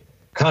really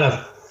kind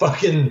of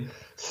fucking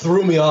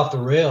threw me off the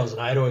rails. And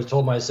I had always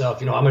told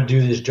myself, I'm going to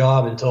do this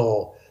job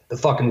until the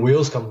fucking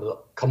wheels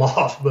come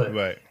off. But,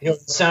 right.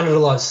 It sounded a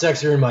lot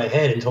sexier in my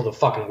head until the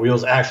fucking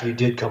wheels actually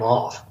did come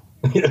off.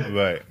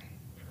 Right.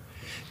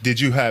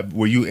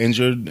 Were you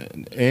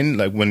injured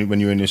when you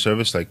were in your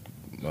service, like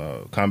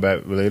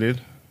combat related?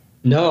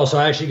 No, so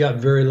I actually got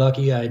very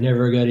lucky. I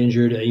never got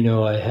injured.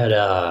 I had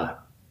a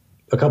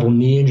couple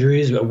knee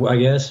injuries, I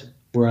guess,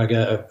 where I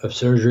got a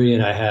surgery,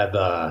 and I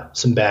have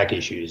some back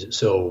issues.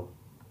 So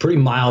pretty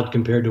mild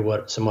compared to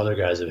what some other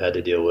guys have had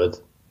to deal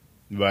with.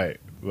 Right.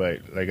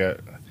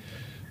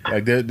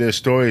 Like there's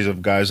stories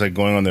of guys like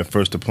going on their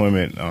first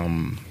deployment.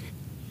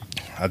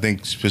 I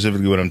think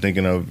specifically what I'm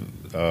thinking of,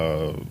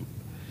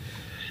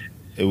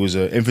 it was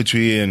an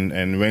infantry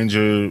and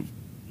ranger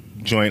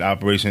joint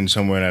operation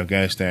somewhere in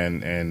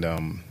Afghanistan,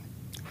 and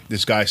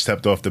this guy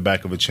stepped off the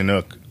back of a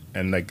Chinook,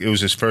 and like it was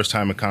his first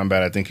time in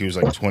combat. I think he was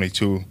like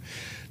 22.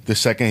 The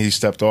second he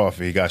stepped off,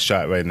 he got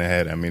shot right in the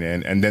head.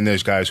 And then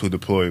there's guys who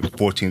deploy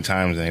 14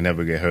 times and they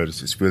never get hurt.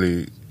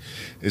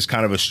 It's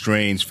kind of a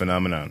strange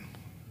phenomenon.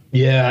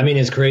 Yeah,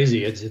 it's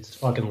crazy. It's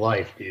fucking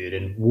life, dude.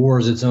 And war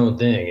is its own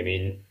thing.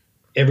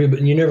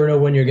 You never know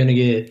when you're going to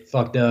get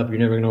fucked up. You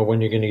never know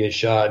when you're going to get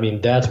shot.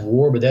 That's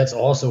war, but that's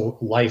also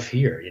life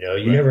here.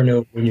 You never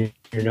know when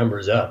your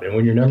number's up. And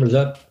when your number's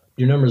up,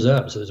 your number's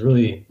up. So there's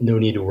really no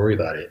need to worry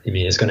about it.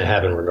 It's going to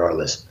happen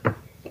regardless.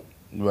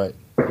 Right.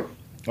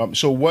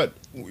 So what,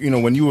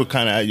 when you were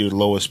kind of at your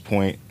lowest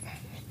point,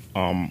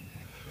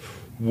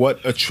 what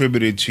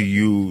attributed to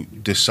you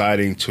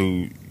deciding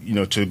to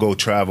go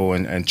travel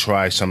and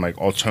try some like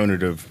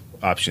alternative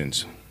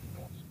options?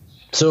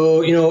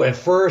 So, at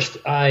first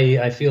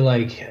I feel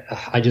like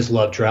I just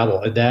love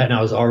travel at that. And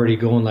I was already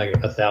going like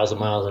 1,000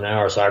 miles an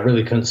hour. So I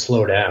really couldn't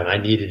slow down. I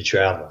needed to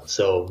travel.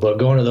 So, but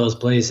going to those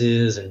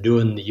places and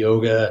doing the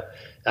yoga,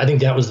 I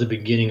think that was the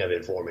beginning of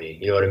it for me.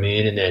 You know what I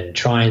mean? And then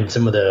trying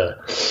some of the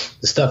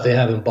stuff they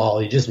have in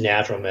Bali, just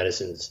natural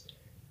medicines.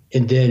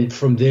 And then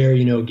from there,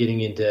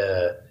 getting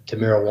into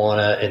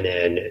marijuana and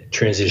then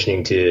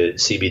transitioning to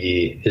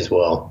CBD as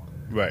well.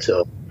 Right.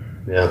 So,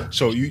 yeah.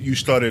 So you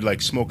started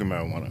like smoking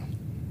marijuana?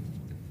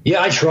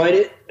 Yeah, I tried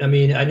it. I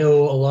mean, I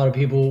know a lot of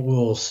people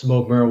will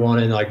smoke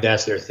marijuana and like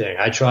that's their thing.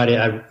 I tried it.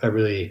 I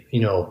really,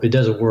 it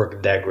doesn't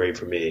work that great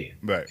for me.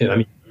 Right. I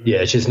mean, yeah,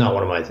 it's just not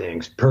one of my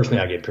things. Personally,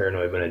 I get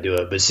paranoid when I do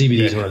it, but CBD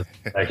is Yeah. one of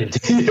the things I can,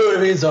 you know what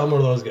I mean? So I'm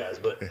one of those guys.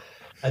 But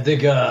I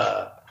think,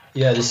 yeah,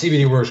 the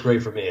CBD works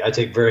great for me. I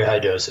take very high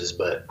doses,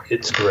 but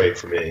it's great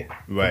for me.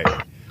 Right.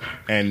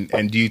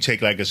 And do you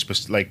take like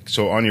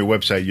so on your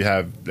website you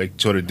have like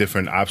sort of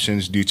different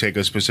options? Do you take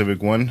a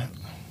specific one?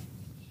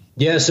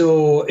 Yeah,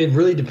 so it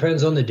really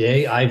depends on the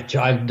day. I've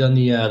done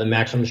the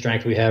maximum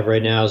strength we have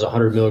right now is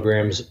 100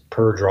 milligrams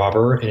per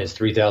dropper, and it's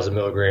 3,000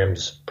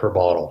 milligrams per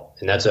bottle,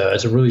 and that's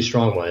a really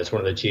strong one. It's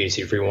one of the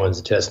THC free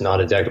ones. The test not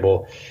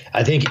detectable.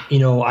 I think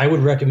I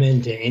would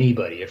recommend to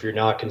anybody if you're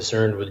not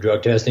concerned with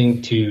drug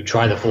testing to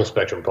try the full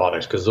spectrum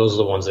products because those are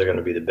the ones that are going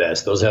to be the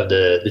best. Those have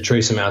the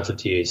trace amounts of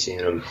THC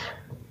in them.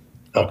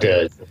 Up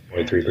to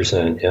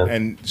 23%, yeah.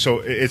 And so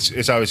it's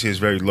obviously it's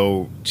very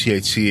low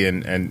THC,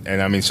 and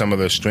I mean some of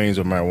the strains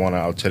of marijuana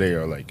out today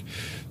are like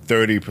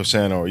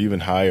 30% or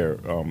even higher.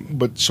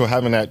 But so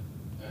having that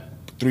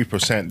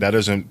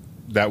 3%,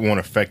 that won't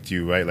affect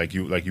you, right? Like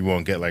you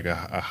won't get like a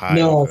high.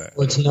 No, that.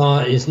 it's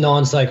not. It's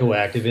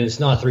non-psychoactive, and it's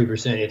not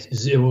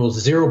 3%. It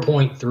was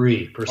 0.3%.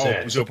 Oh,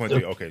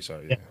 0.3. Okay,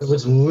 sorry. Yeah. So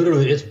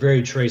it's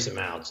very trace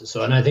amounts.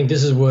 So, and I think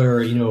this is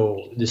where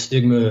the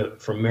stigma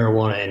from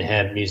marijuana and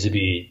hemp needs to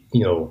be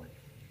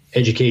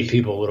educate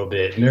people a little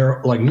bit.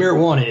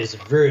 Marijuana is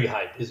very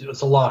high.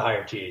 It's a lot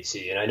higher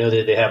THC, and I know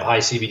that they have high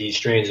CBD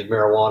strains of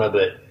marijuana,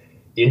 but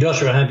the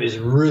industrial hemp is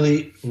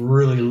really,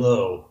 really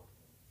low.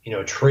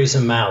 Trace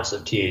amounts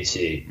of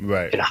THC,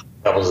 right, and high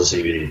levels of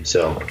CBD.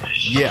 So,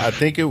 yeah, I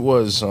think it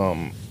was.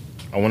 I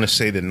want to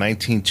say the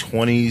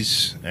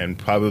 1920s and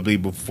probably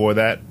before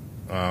that.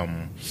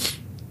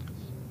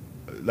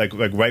 Like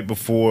right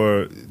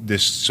before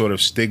this sort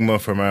of stigma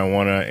for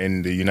marijuana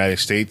in the United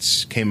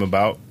States came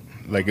about,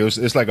 like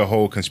it's like a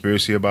whole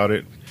conspiracy about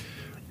it.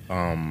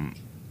 Rather,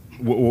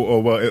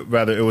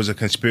 it was a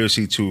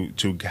conspiracy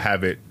to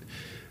have it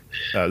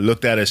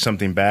looked at as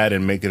something bad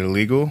and make it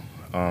illegal.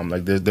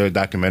 Like there are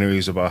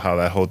documentaries about how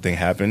that whole thing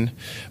happened,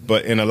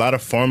 but in a lot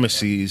of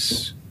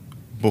pharmacies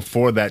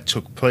before that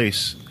took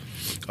place,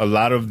 a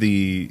lot of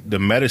the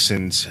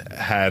medicines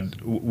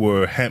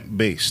were hemp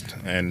based,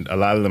 and a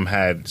lot of them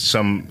had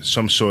some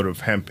sort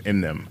of hemp in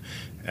them.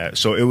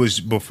 So it was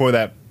before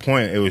that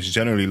point, it was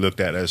generally looked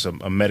at as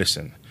a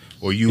medicine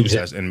or used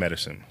as in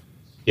medicine.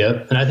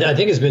 Yep, and I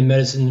think it's been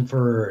medicine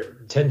for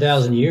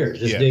 10,000 years.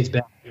 This dates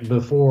back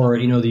before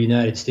the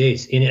United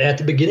States. And at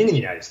the beginning of the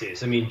United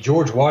States, I mean,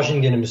 George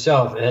Washington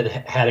himself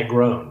had it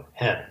grown.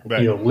 Hemp,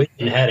 right.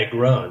 Lincoln had it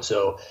grown.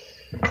 So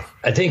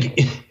I think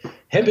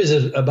hemp is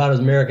about as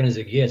American as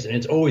it gets, and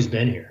it's always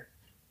been here.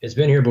 It's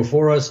been here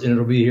before us, and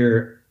it'll be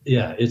here.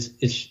 Yeah,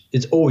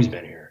 it's always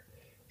been here.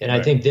 And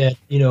right. I think that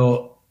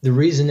the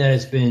reason that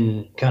it's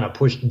been kind of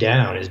pushed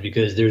down is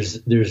because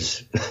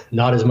there's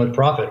not as much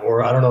profit,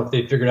 or I don't know if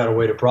they figured out a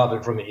way to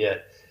profit from it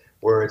yet,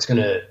 where it's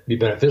going to be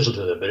beneficial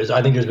to them. But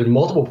I think there's been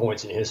multiple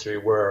points in history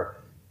where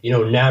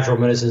natural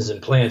medicines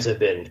and plants have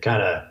been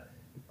kind of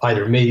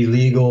either made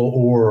illegal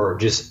or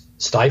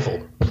just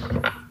stifled.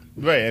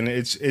 Right, and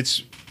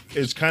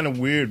it's kind of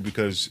weird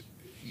because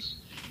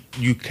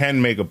you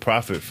can make a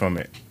profit from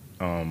it.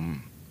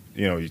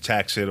 You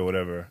tax it or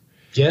whatever.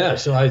 Yeah,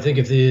 so I think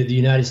if the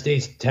United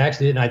States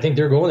taxed it, and I think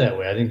they're going that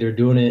way. I think they're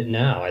doing it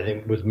now. I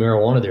think with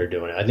marijuana they're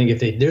doing it. I think if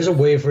there's a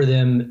way for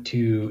them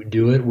to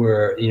do it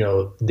where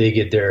they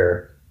get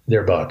their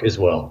buck as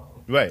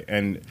well. Right,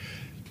 and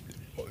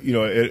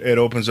it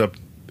opens up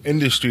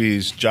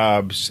industries,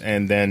 jobs,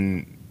 and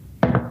then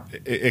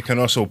it can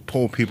also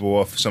pull people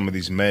off some of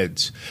these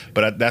meds.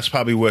 But that's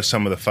probably where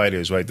some of the fight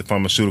is, right? The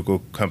pharmaceutical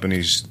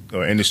companies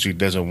or industry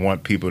doesn't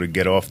want people to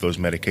get off those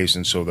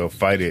medications, so they'll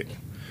fight it.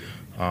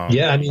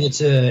 Yeah, I mean,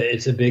 it's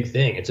a big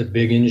thing. It's a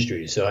big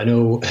industry. So I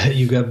know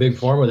you've got Big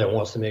Pharma that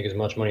wants to make as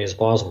much money as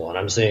possible. And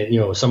I'm saying,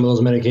 some of those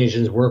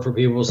medications work for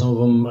people. Some of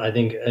them I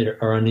think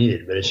are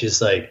unneeded. But it's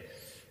just like,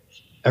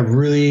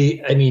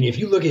 if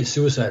you look at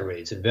suicide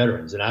rates in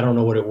veterans, and I don't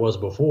know what it was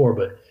before,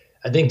 but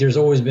I think there's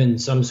always been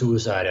some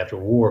suicide after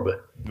war.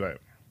 But right.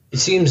 It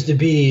seems to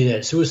be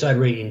that suicide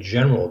rate in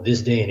general,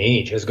 this day and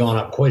age, has gone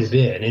up quite a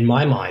bit. And in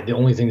my mind, the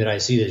only thing that I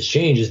see that's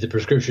changed is the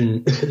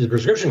prescription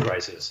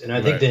crisis. And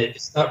I think that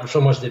it's not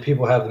so much that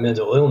people have the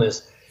mental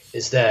illness,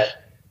 it's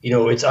that,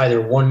 it's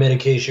either one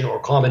medication or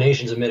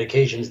combinations of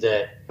medications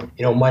that,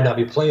 might not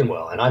be playing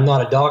well. And I'm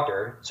not a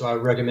doctor, so I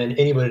would recommend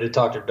anybody to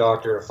talk to a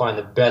doctor to find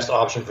the best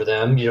option for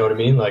them. You know what I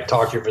mean? Like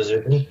talk to your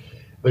physician.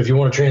 But if you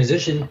want to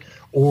transition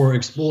or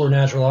explore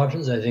natural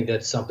options, I think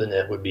that's something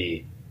that would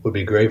be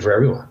great for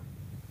everyone.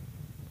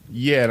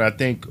 Yeah, and I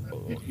think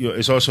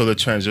it's also the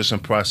transition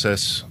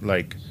process.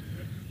 Like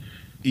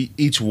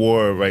each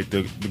war, right?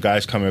 The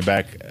guys coming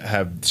back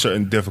have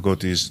certain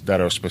difficulties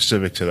that are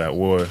specific to that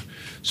war.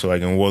 So,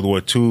 like in World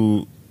War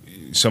II,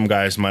 some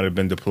guys might have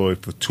been deployed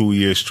for 2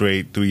 years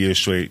straight, 3 years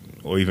straight,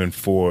 or even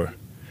 4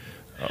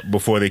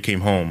 before they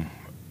came home,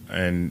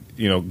 and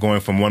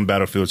going from one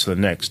battlefield to the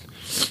next.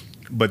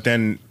 But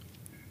then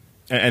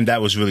and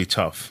that was really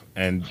tough.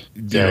 And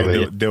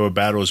there were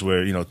battles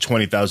where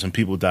 20,000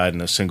 people died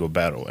in a single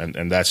battle,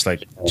 and that's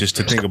like, just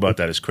to think about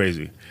that is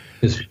crazy.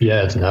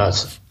 It's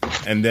nuts.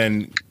 And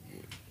then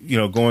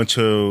going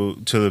to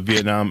the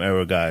Vietnam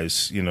era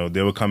guys,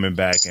 they were coming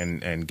back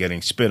and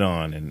getting spit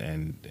on,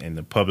 and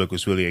the public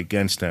was really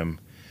against them.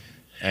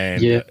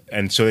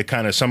 And so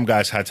some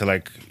guys had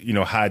to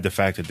hide the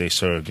fact that they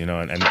served,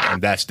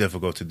 and that's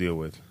difficult to deal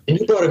with. And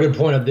you brought a good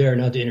point up there,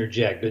 not to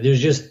interject, but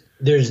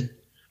there's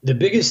the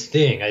biggest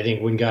thing I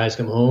think when guys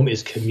come home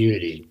is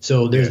community.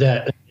 So there's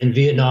that in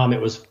Vietnam,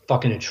 it was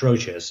fucking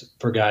atrocious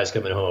for guys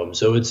coming home.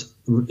 So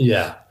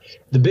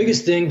the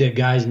biggest thing that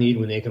guys need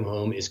when they come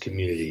home is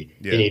community.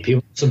 They need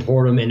people to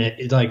support them. And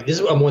it's like, this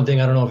is one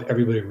thing I don't know if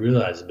everybody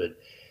realizes, but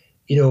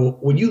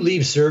when you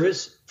leave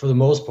service, for the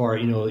most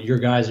part, your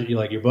guys,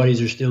 your buddies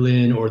are still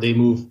in, or they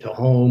move to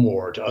home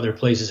or to other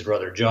places for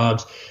other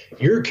jobs.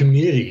 Your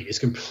community is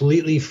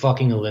completely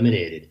fucking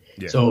eliminated.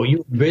 Yeah. So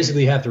you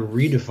basically have to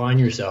redefine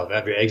yourself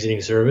after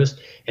exiting service.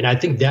 And I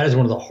think that is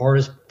one of the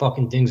hardest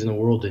fucking things in the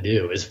world to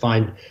do, is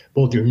find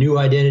both your new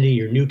identity,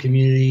 your new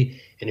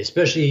community, and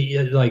especially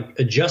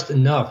adjust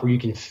enough where you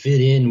can fit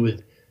in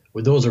with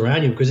those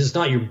around you, because it's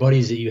not your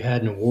buddies that you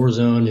had in a war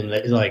zone. And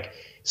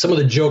some of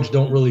the jokes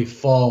don't really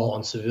fall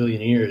on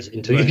civilian ears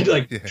until you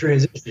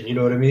transition, you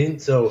know what I mean?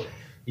 So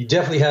you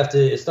definitely have to,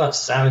 it's not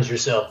silence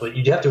yourself, but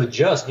you have to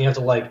adjust, and you have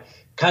to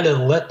kind of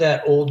let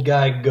that old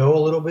guy go a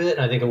little bit.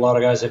 And I think a lot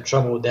of guys have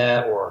trouble with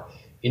that, or,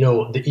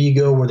 the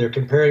ego where they're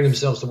comparing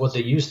themselves to what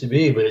they used to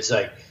be. But it's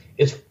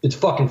it's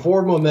fucking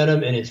forward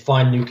momentum, and it's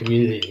find new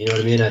community. You know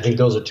what I mean? I think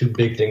those are two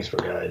big things for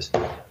guys.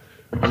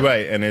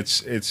 Right. And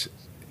it's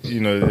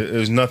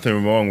there's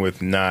nothing wrong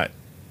with not,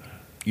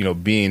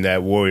 being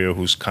that warrior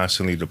who's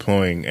constantly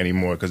deploying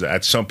anymore, because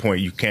at some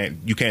point you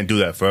can't do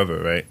that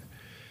forever, right?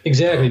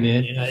 Exactly,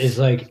 man. It's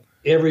like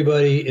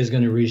everybody is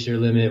going to reach their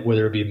limit,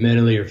 whether it be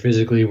mentally or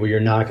physically, where you're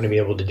not going to be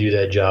able to do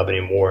that job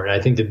anymore. And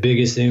I think the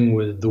biggest thing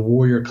with the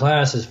warrior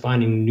class is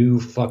finding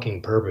new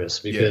fucking purpose,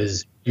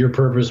 because your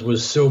purpose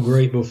was so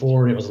great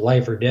before and it was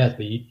life or death,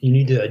 but you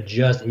need to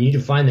adjust, and you need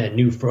to find that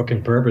new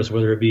fucking purpose,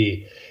 whether it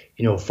be,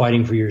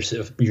 fighting for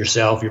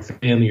yourself, your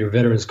family, your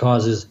veterans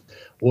causes,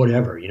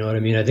 whatever, you know what I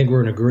mean? I think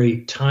we're in a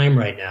great time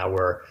right now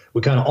where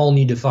we kind of all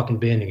need to fucking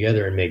band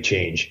together and make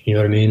change. You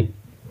know what I mean?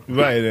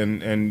 Right.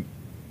 And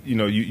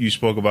you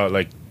spoke about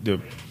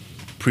the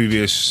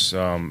previous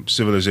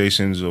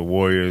civilizations or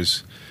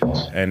warriors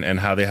and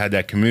how they had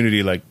that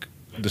community, like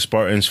the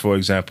Spartans, for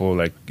example,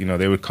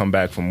 they would come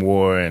back from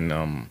war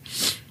and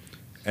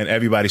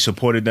everybody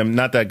supported them.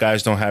 Not that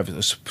guys don't have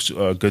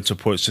good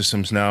support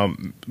systems now.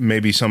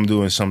 Maybe some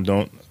do and some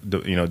don't,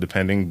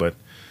 depending. But,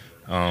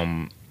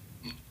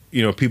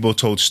 people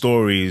told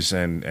stories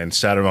and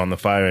sat around the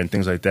fire and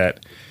things like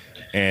that.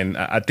 And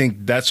I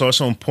think that's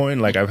also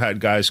important. I've had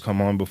guys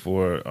come on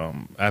before.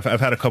 I've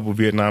had a couple of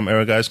Vietnam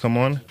era guys come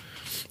on,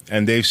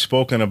 and they've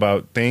spoken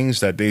about things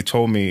that they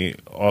told me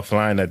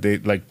offline that they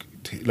like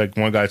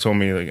one guy told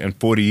me in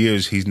 40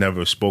 years he's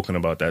never spoken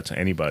about that to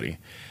anybody.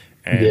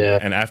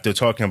 And after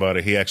talking about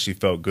it, he actually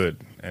felt good.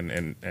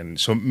 And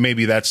so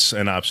maybe that's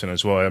an option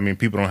as well. I mean,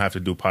 people don't have to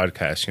do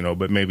podcasts,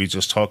 but maybe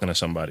just talking to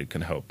somebody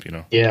can help,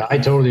 Yeah, I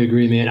totally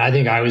agree, man. I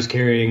think I was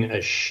carrying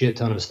a shit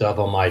ton of stuff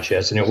on my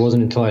chest, and it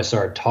wasn't until I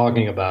started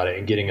talking about it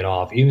and getting it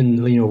off.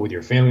 Even, with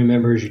your family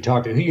members, you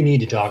talk to who you need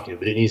to talk to,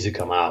 but it needs to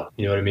come out.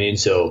 You know what I mean?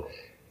 So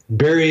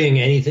burying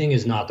anything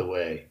is not the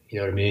way. You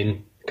know what I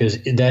mean? Because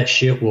that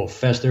shit will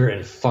fester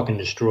and fucking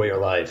destroy your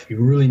life. You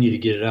really need to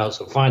get it out.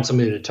 So find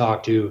somebody to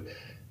talk to.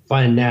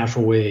 Find a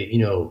natural way,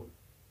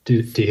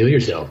 to heal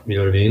yourself. You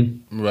know what I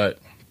mean? Right.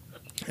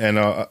 And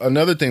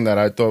another thing that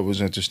I thought was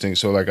interesting.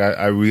 So,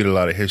 I read a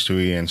lot of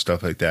history and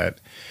stuff like that,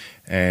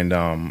 and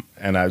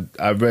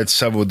I've read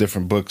several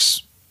different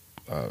books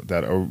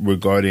that are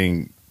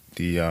regarding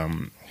the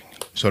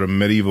sort of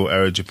medieval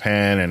era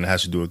Japan, and it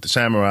has to do with the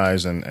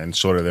samurais and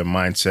sort of their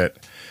mindset.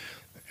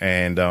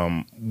 And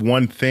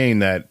one thing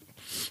that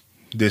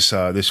this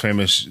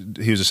famous,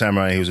 he was a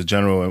samurai, he was a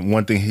general, and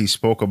one thing he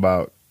spoke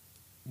about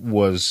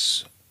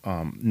was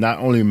not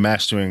only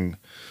mastering,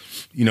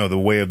 the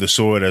way of the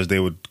sword, as they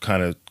would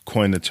kind of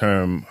coin the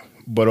term,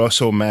 but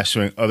also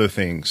mastering other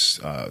things,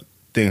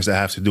 things that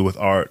have to do with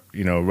art,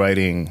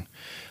 writing.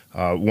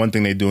 One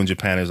thing they do in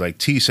Japan is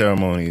tea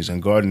ceremonies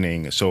and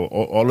gardening. So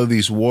all of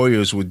these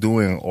warriors were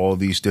doing all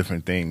these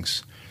different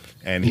things.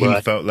 And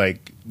he felt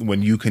like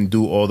when you can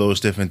do all those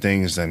different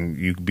things, then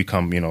you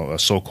become, a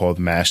so-called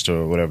master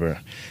or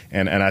whatever.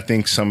 And I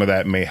think some of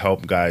that may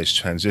help guys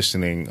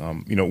transitioning.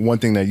 One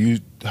thing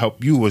that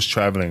helped you was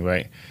traveling,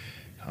 right?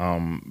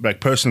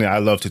 Personally, I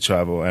love to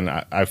travel, and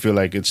I feel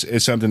like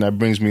it's something that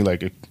brings me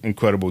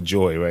incredible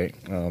joy, right?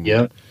 It's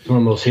one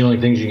of the most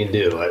healing things you can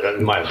do,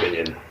 in my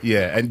opinion.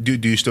 Yeah, and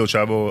do you still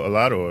travel a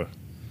lot, or?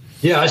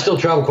 Yeah, I still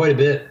travel quite a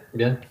bit.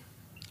 Yeah.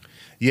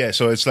 Yeah,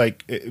 so it's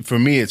for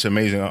me, it's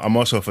amazing. I'm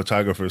also a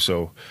photographer,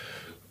 so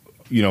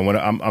when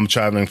I'm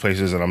traveling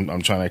places and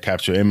I'm trying to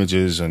capture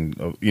images and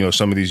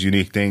some of these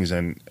unique things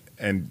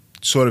and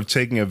sort of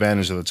taking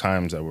advantage of the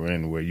times that we're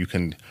in, where you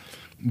can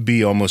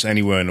be almost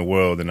anywhere in the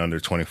world in under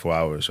 24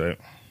 hours, right?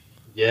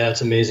 Yeah,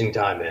 it's amazing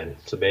time, man.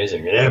 It's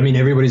amazing. And I mean,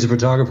 everybody's a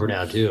photographer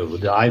now too.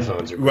 The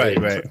iPhones are great.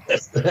 Right.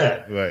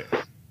 Right.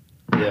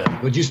 Yeah,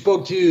 but you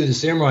spoke to the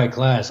samurai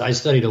class. I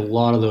studied a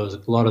lot of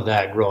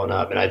that growing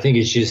up, and I think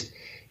it's just,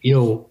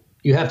 you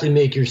have to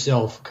make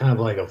yourself kind of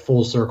like a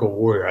full circle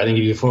warrior. I think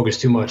if you focus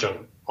too much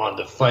on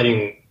the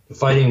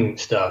fighting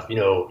stuff,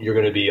 you're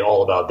going to be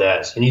all about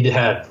that. So you need to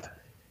have,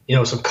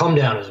 some come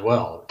down as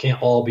well. It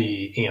can't all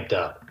be amped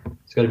up.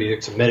 It's got to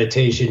be some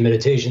meditation.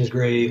 Meditation's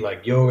great,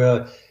 like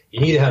yoga. You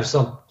need to have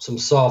some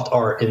soft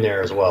art in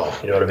there as well.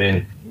 You know what I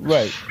mean?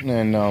 Right,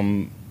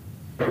 and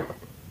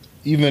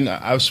even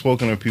I've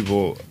spoken to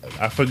people.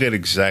 I forget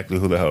exactly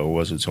who the hell it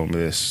was who told me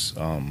this.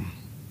 I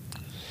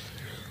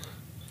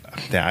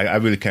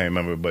really can't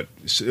remember, but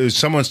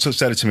someone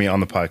said it to me on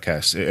the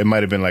podcast. It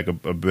might have been like a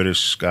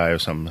British guy or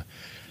something.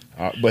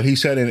 But he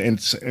said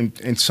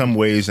in some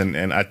ways,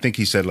 and I think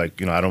he said,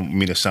 like, I don't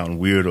mean to sound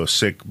weird or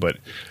sick, but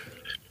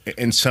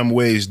in some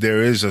ways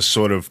there is a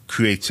sort of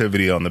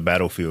creativity on the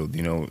battlefield.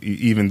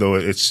 Even though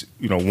it's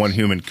one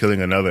human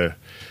killing another,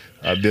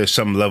 there's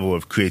some level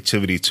of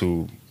creativity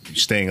to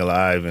staying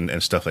alive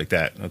and stuff like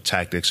that,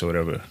 tactics or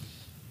whatever.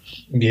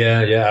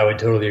 Yeah, I would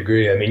totally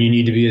agree. I mean, you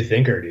need to be a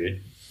thinker, dude.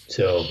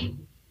 So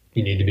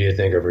you need to be a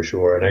thinker for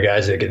sure. And the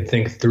guys that can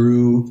think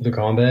through the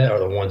combat are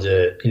the ones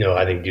that,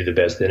 I think do the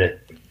best in it.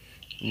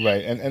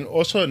 Right. And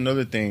also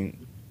another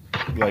thing,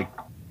 like,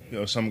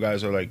 some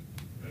guys are like,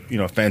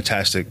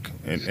 fantastic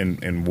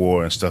in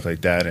war and stuff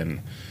like that,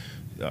 and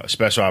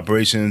special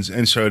operations,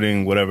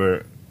 inserting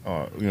whatever,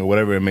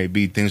 whatever it may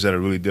be, things that are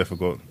really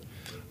difficult.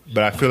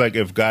 But I feel like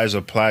if guys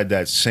applied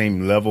that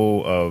same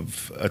level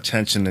of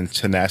attention and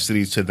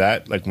tenacity to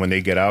that, like when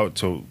they get out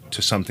to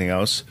something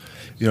else,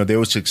 they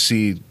would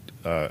succeed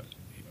at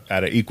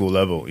an equal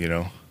level,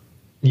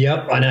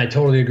 Yep, and I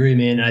totally agree,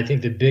 man. I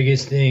think the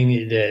biggest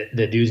thing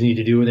that dudes need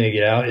to do when they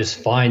get out is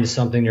find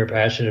something they're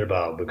passionate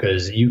about,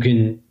 because you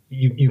can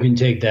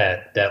take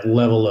that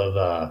level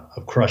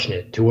of crushing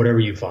it to whatever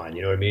you find,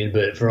 you know what I mean?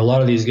 But for a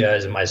lot of these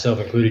guys, and myself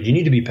included, you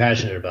need to be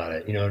passionate about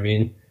it, you know what I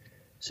mean?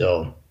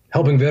 So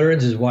helping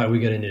veterans is why we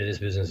got into this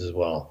business as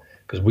well,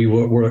 because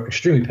we're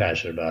extremely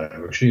passionate about it.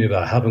 We're extremely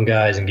about helping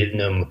guys and getting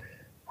them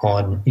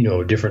on,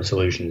 different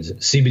solutions.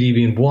 CBD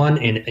being one,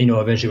 and,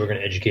 eventually we're going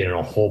to educate on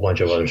a whole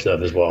bunch of other stuff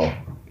as well.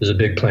 There's a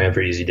big plan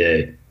for Easy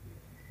Day.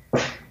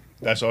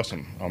 That's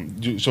awesome.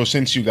 So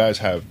since you guys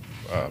have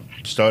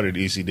started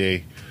Easy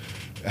Day,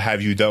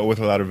 have you dealt with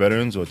a lot of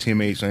veterans or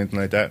teammates or anything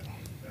like that?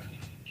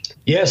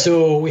 Yeah,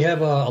 so we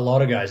have a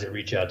lot of guys that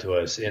reach out to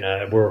us,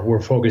 and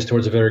we're focused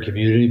towards the veteran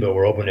community, but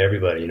we're open to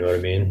everybody. You know what I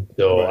mean?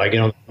 So I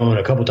get on the phone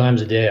a couple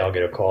times a day. I'll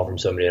get a call from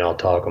somebody, and I'll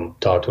talk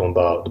to them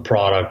about the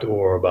product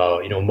or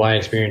about my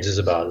experiences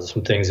about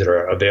some things that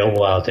are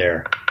available out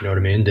there. You know what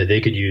I mean? That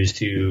they could use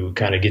to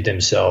kind of get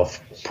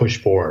themselves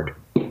pushed forward.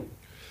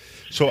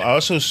 So I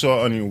also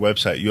saw on your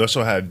website you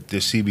also have the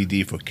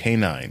CBD for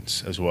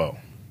canines as well.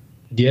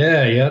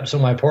 Yeah, yep. So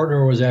my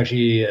partner was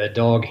actually a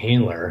dog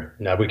handler.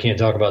 Now we can't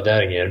talk about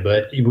that again,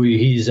 but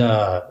he's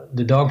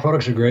the dog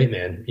products are great,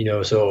 man.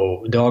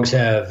 So dogs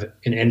have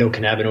an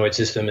endocannabinoid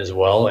system as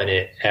well, and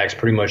it acts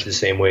pretty much the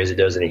same way as it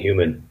does in a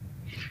human.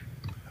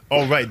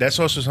 Oh, right. That's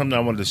also something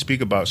I wanted to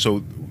speak about.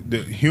 So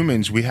the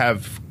humans, we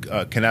have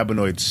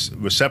cannabinoids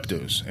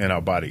receptors in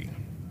our body.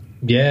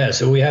 Yeah,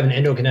 so we have an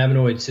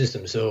endocannabinoid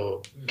system.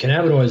 So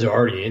cannabinoids are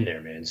already in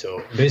there, man.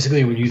 So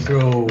basically, when you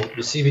throw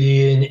the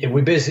CBD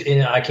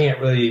in, I can't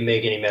really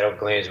make any medical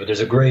claims, but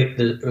there's a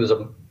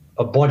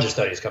bunch of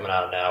studies coming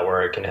out now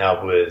where it can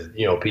help with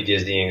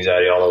PTSD,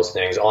 anxiety, all those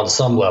things on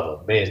some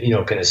level.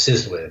 Can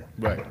assist with.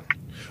 Right.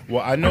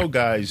 Well, I know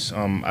guys.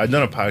 I've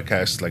done a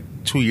podcast like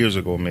 2 years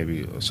ago,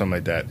 maybe or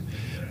something like that.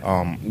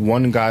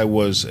 One guy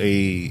was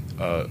a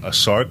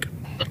SARC.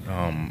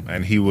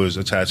 And he was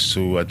attached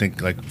to, I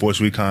think, like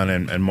Force Recon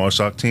and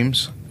MARSOC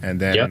teams. And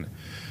then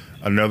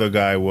another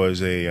guy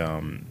was a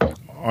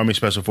Army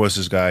Special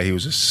Forces guy. He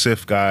was a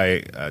SIF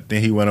guy. I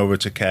think he went over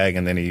to CAG,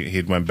 and then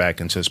he went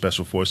back into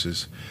Special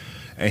Forces.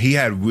 And he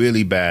had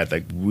really bad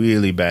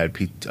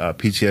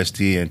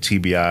PTSD and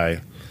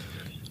TBI.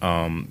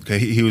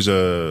 He was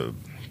a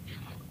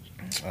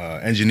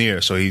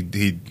engineer, so he'd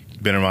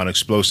been around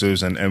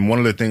explosives. And one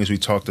of the things we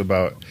talked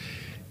about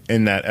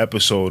in that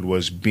episode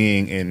was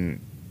being in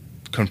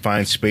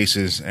confined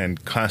spaces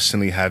and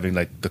constantly having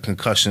like the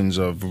concussions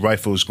of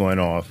rifles going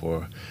off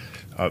or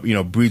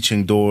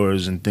breaching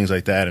doors and things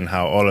like that, and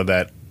how all of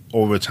that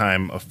over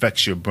time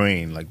affects your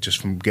brain, like just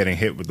from getting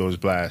hit with those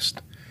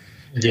blasts.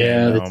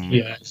 Yeah, the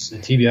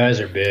TBIs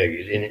are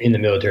big in the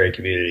military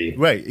community.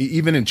 Right,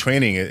 even in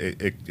training,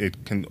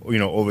 it can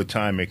over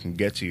time it can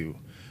get to you.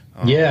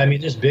 Yeah, I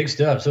mean, there's big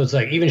stuff. So it's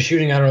like even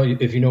shooting. I don't know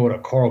if you know what a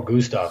Carl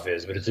Gustav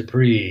is, but it's a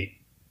pretty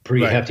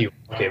hefty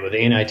rocket with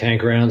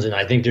anti-tank rounds, and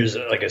I think there's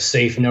like a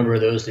safe number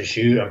of those to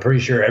shoot. I'm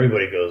pretty sure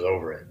everybody goes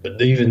over it, but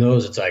even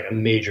those, it's like a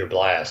major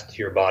blast to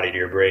your body, to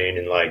your brain,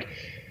 and like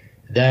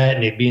that,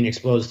 and it being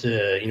exposed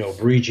to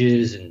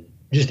breaches and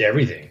just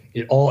everything.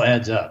 it all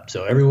adds up.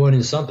 So everyone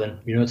is something,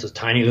 it's a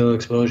tiny little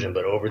explosion,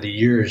 but over the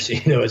years,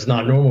 it's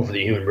not normal for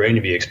the human brain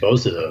to be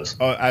exposed to those.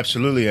 Oh,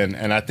 absolutely.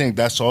 And I think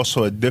that's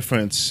also a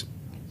difference,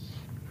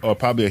 or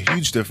probably a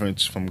huge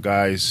difference, from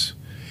guys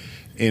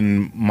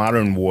in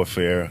modern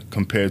warfare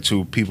compared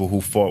to people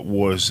who fought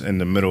wars in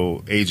the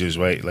Middle Ages,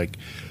 right? Like,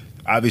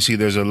 obviously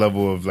there's a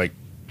level of, like,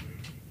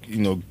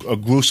 a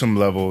gruesome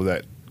level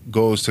that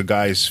goes to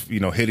guys,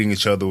 hitting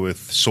each other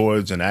with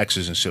swords and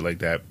axes and shit like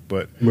that.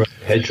 But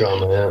head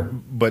trauma, yeah.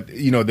 But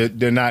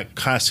they're not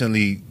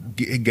constantly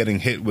getting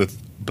hit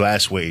with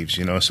blast waves,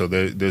 So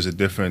there's a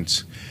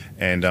difference,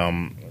 and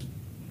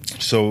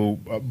so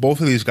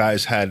both of these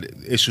guys had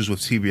issues with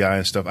TBI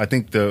and stuff. I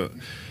think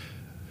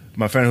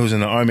my friend who's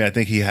in the Army, I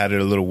think he had it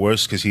a little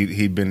worse because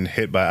he'd been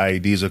hit by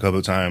IEDs a couple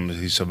of times.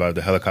 He survived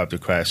the helicopter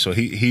crash, so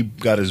he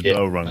got his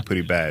bell rung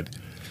pretty bad,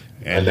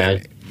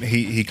 and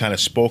he kind of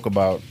spoke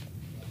about,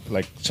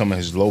 like, some of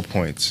his low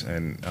points,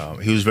 and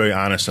he was very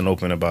honest and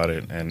open about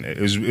it, and it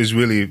was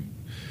really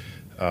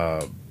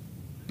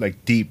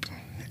like deep,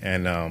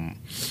 and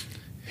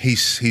he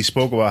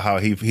spoke about how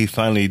he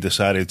finally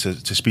decided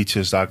to speak to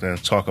his doctor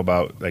and talk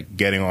about, like,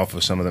 getting off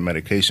of some of the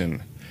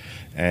medication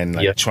and,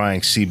 like,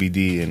 trying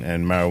CBD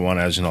and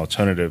marijuana as an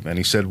alternative. And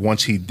he said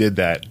once he did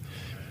that,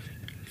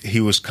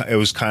 it was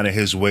kind of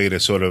his way to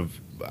sort of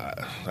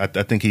I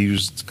think he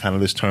used kind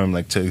of this term,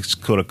 like, to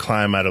sort of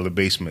climb out of the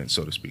basement,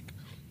 so to speak.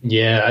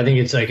 Yeah, I think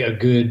it's like a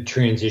good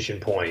transition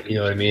point. You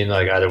know what I mean?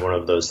 Like, either one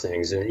of those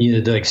things. And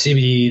like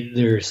CBD,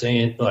 they're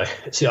saying, like,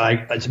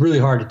 it's really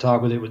hard to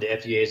talk with it with the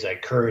FDA's,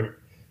 like, current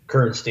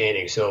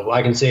standing. So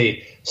I can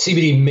say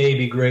CBD may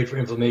be great for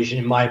inflammation.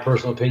 In my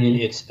personal opinion,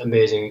 it's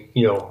amazing,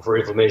 for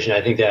inflammation.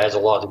 I think that has a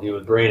lot to do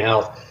with brain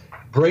health.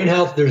 Brain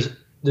health,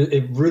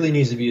 it really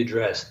needs to be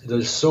addressed.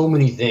 There's so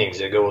many things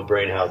that go with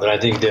brain health, and I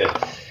think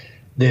that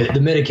the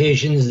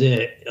medications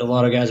that a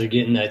lot of guys are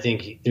getting, I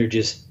think they're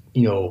just,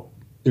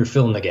 they're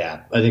filling the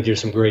gap. I think there's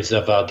some great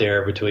stuff out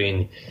there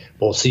between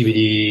both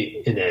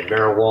CBD and then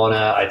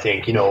marijuana. I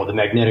think, the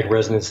magnetic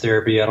resonance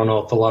therapy, I don't know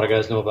if a lot of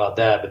guys know about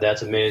that, but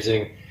that's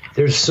amazing.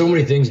 There's so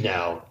many things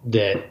now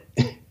that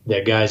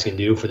guys can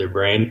do for their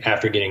brain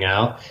after getting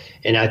out.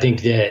 And I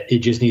think that it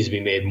just needs to be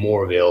made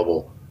more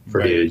available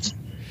for dudes.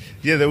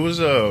 Yeah, there was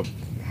a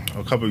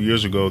couple of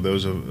years ago, there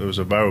was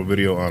a viral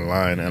video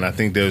online, and I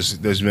think there's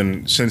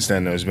been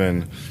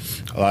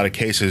a lot of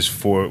cases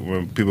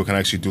where people can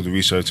actually do the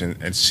research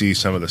and see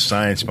some of the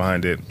science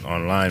behind it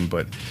online.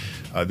 But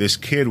this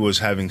kid was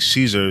having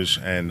seizures,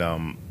 and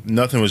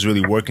nothing was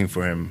really working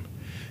for him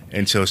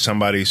until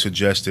somebody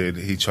suggested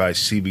he try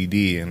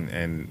CBD,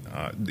 and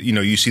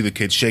you see the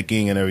kid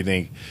shaking and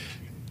everything.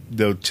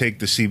 They'll take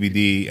the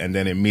CBD, and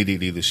then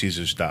immediately the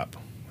seizures stop.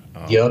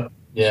 Yep.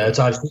 Yeah,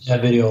 I've seen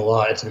that video a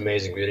lot. It's an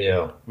amazing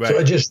video. Right. So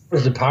it just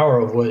shows the power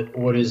of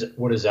what is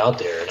out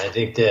there, and I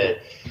think that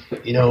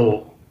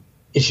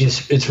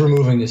it's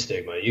removing the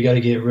stigma. You got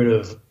to get rid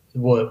of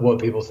what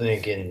people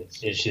think, and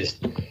it's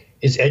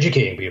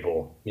educating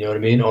people. You know what I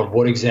mean, on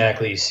what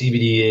exactly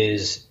CBD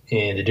is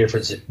and the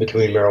difference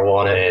between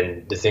marijuana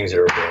and the things that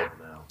are available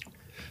now.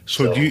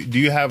 So do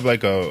you have,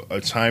 like, a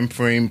time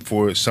frame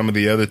for some of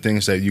the other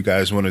things that you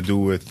guys want to do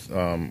with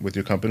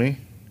your company?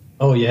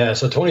 Oh, yeah.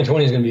 So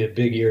 2020 is going to be a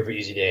big year for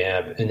Easy Day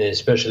Hemp. And then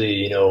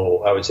especially,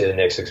 I would say the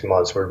next 6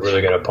 months, we're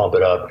really going to pump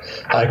it up.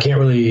 We're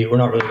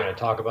not really going to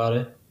talk about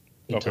it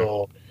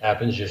until it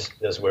happens. Just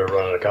that's the way we're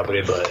running the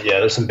company. But yeah,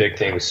 there's some big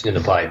things in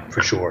the pipe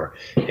for sure.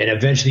 And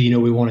eventually,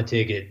 we want to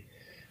take it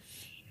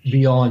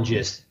beyond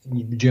just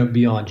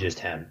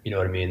hemp. You know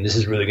what I mean? This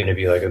is really going to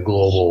be like a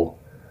global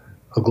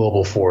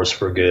force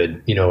for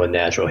good, and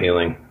natural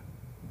healing.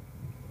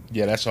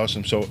 Yeah, that's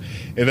awesome. So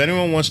if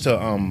anyone wants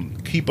to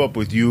keep up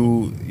with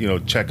you,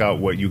 check out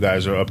what you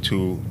guys are up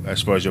to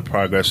as far as your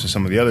progress and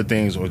some of the other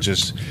things, or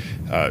just,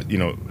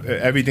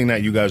 everything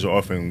that you guys are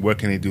offering, where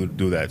can they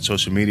do that?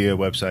 Social media,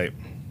 website?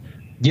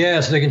 Yeah,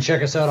 so they can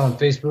check us out on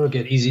Facebook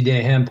at Easy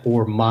Day Hemp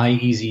or My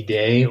Easy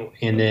Day,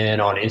 and then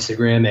on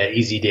Instagram at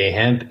Easy Day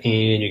Hemp,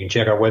 and you can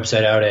check our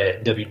website out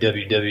at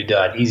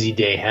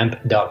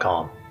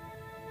www.easydayhemp.com.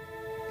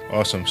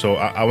 Awesome. So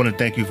I want to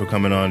thank you for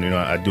coming on.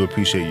 I do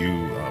appreciate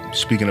you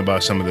speaking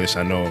about some of this.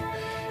 I know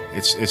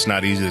it's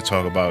not easy to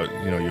talk about,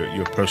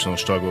 your personal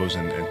struggles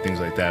and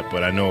things like that,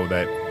 but I know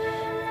that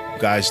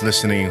guys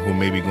listening who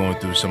may be going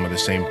through some of the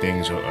same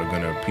things are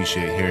going to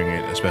appreciate hearing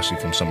it, especially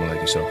from someone like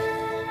yourself.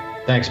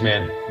 Thanks,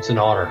 man. It's an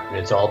honor.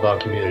 It's all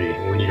about community.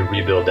 We need to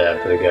rebuild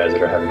that for the guys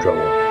that are having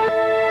trouble.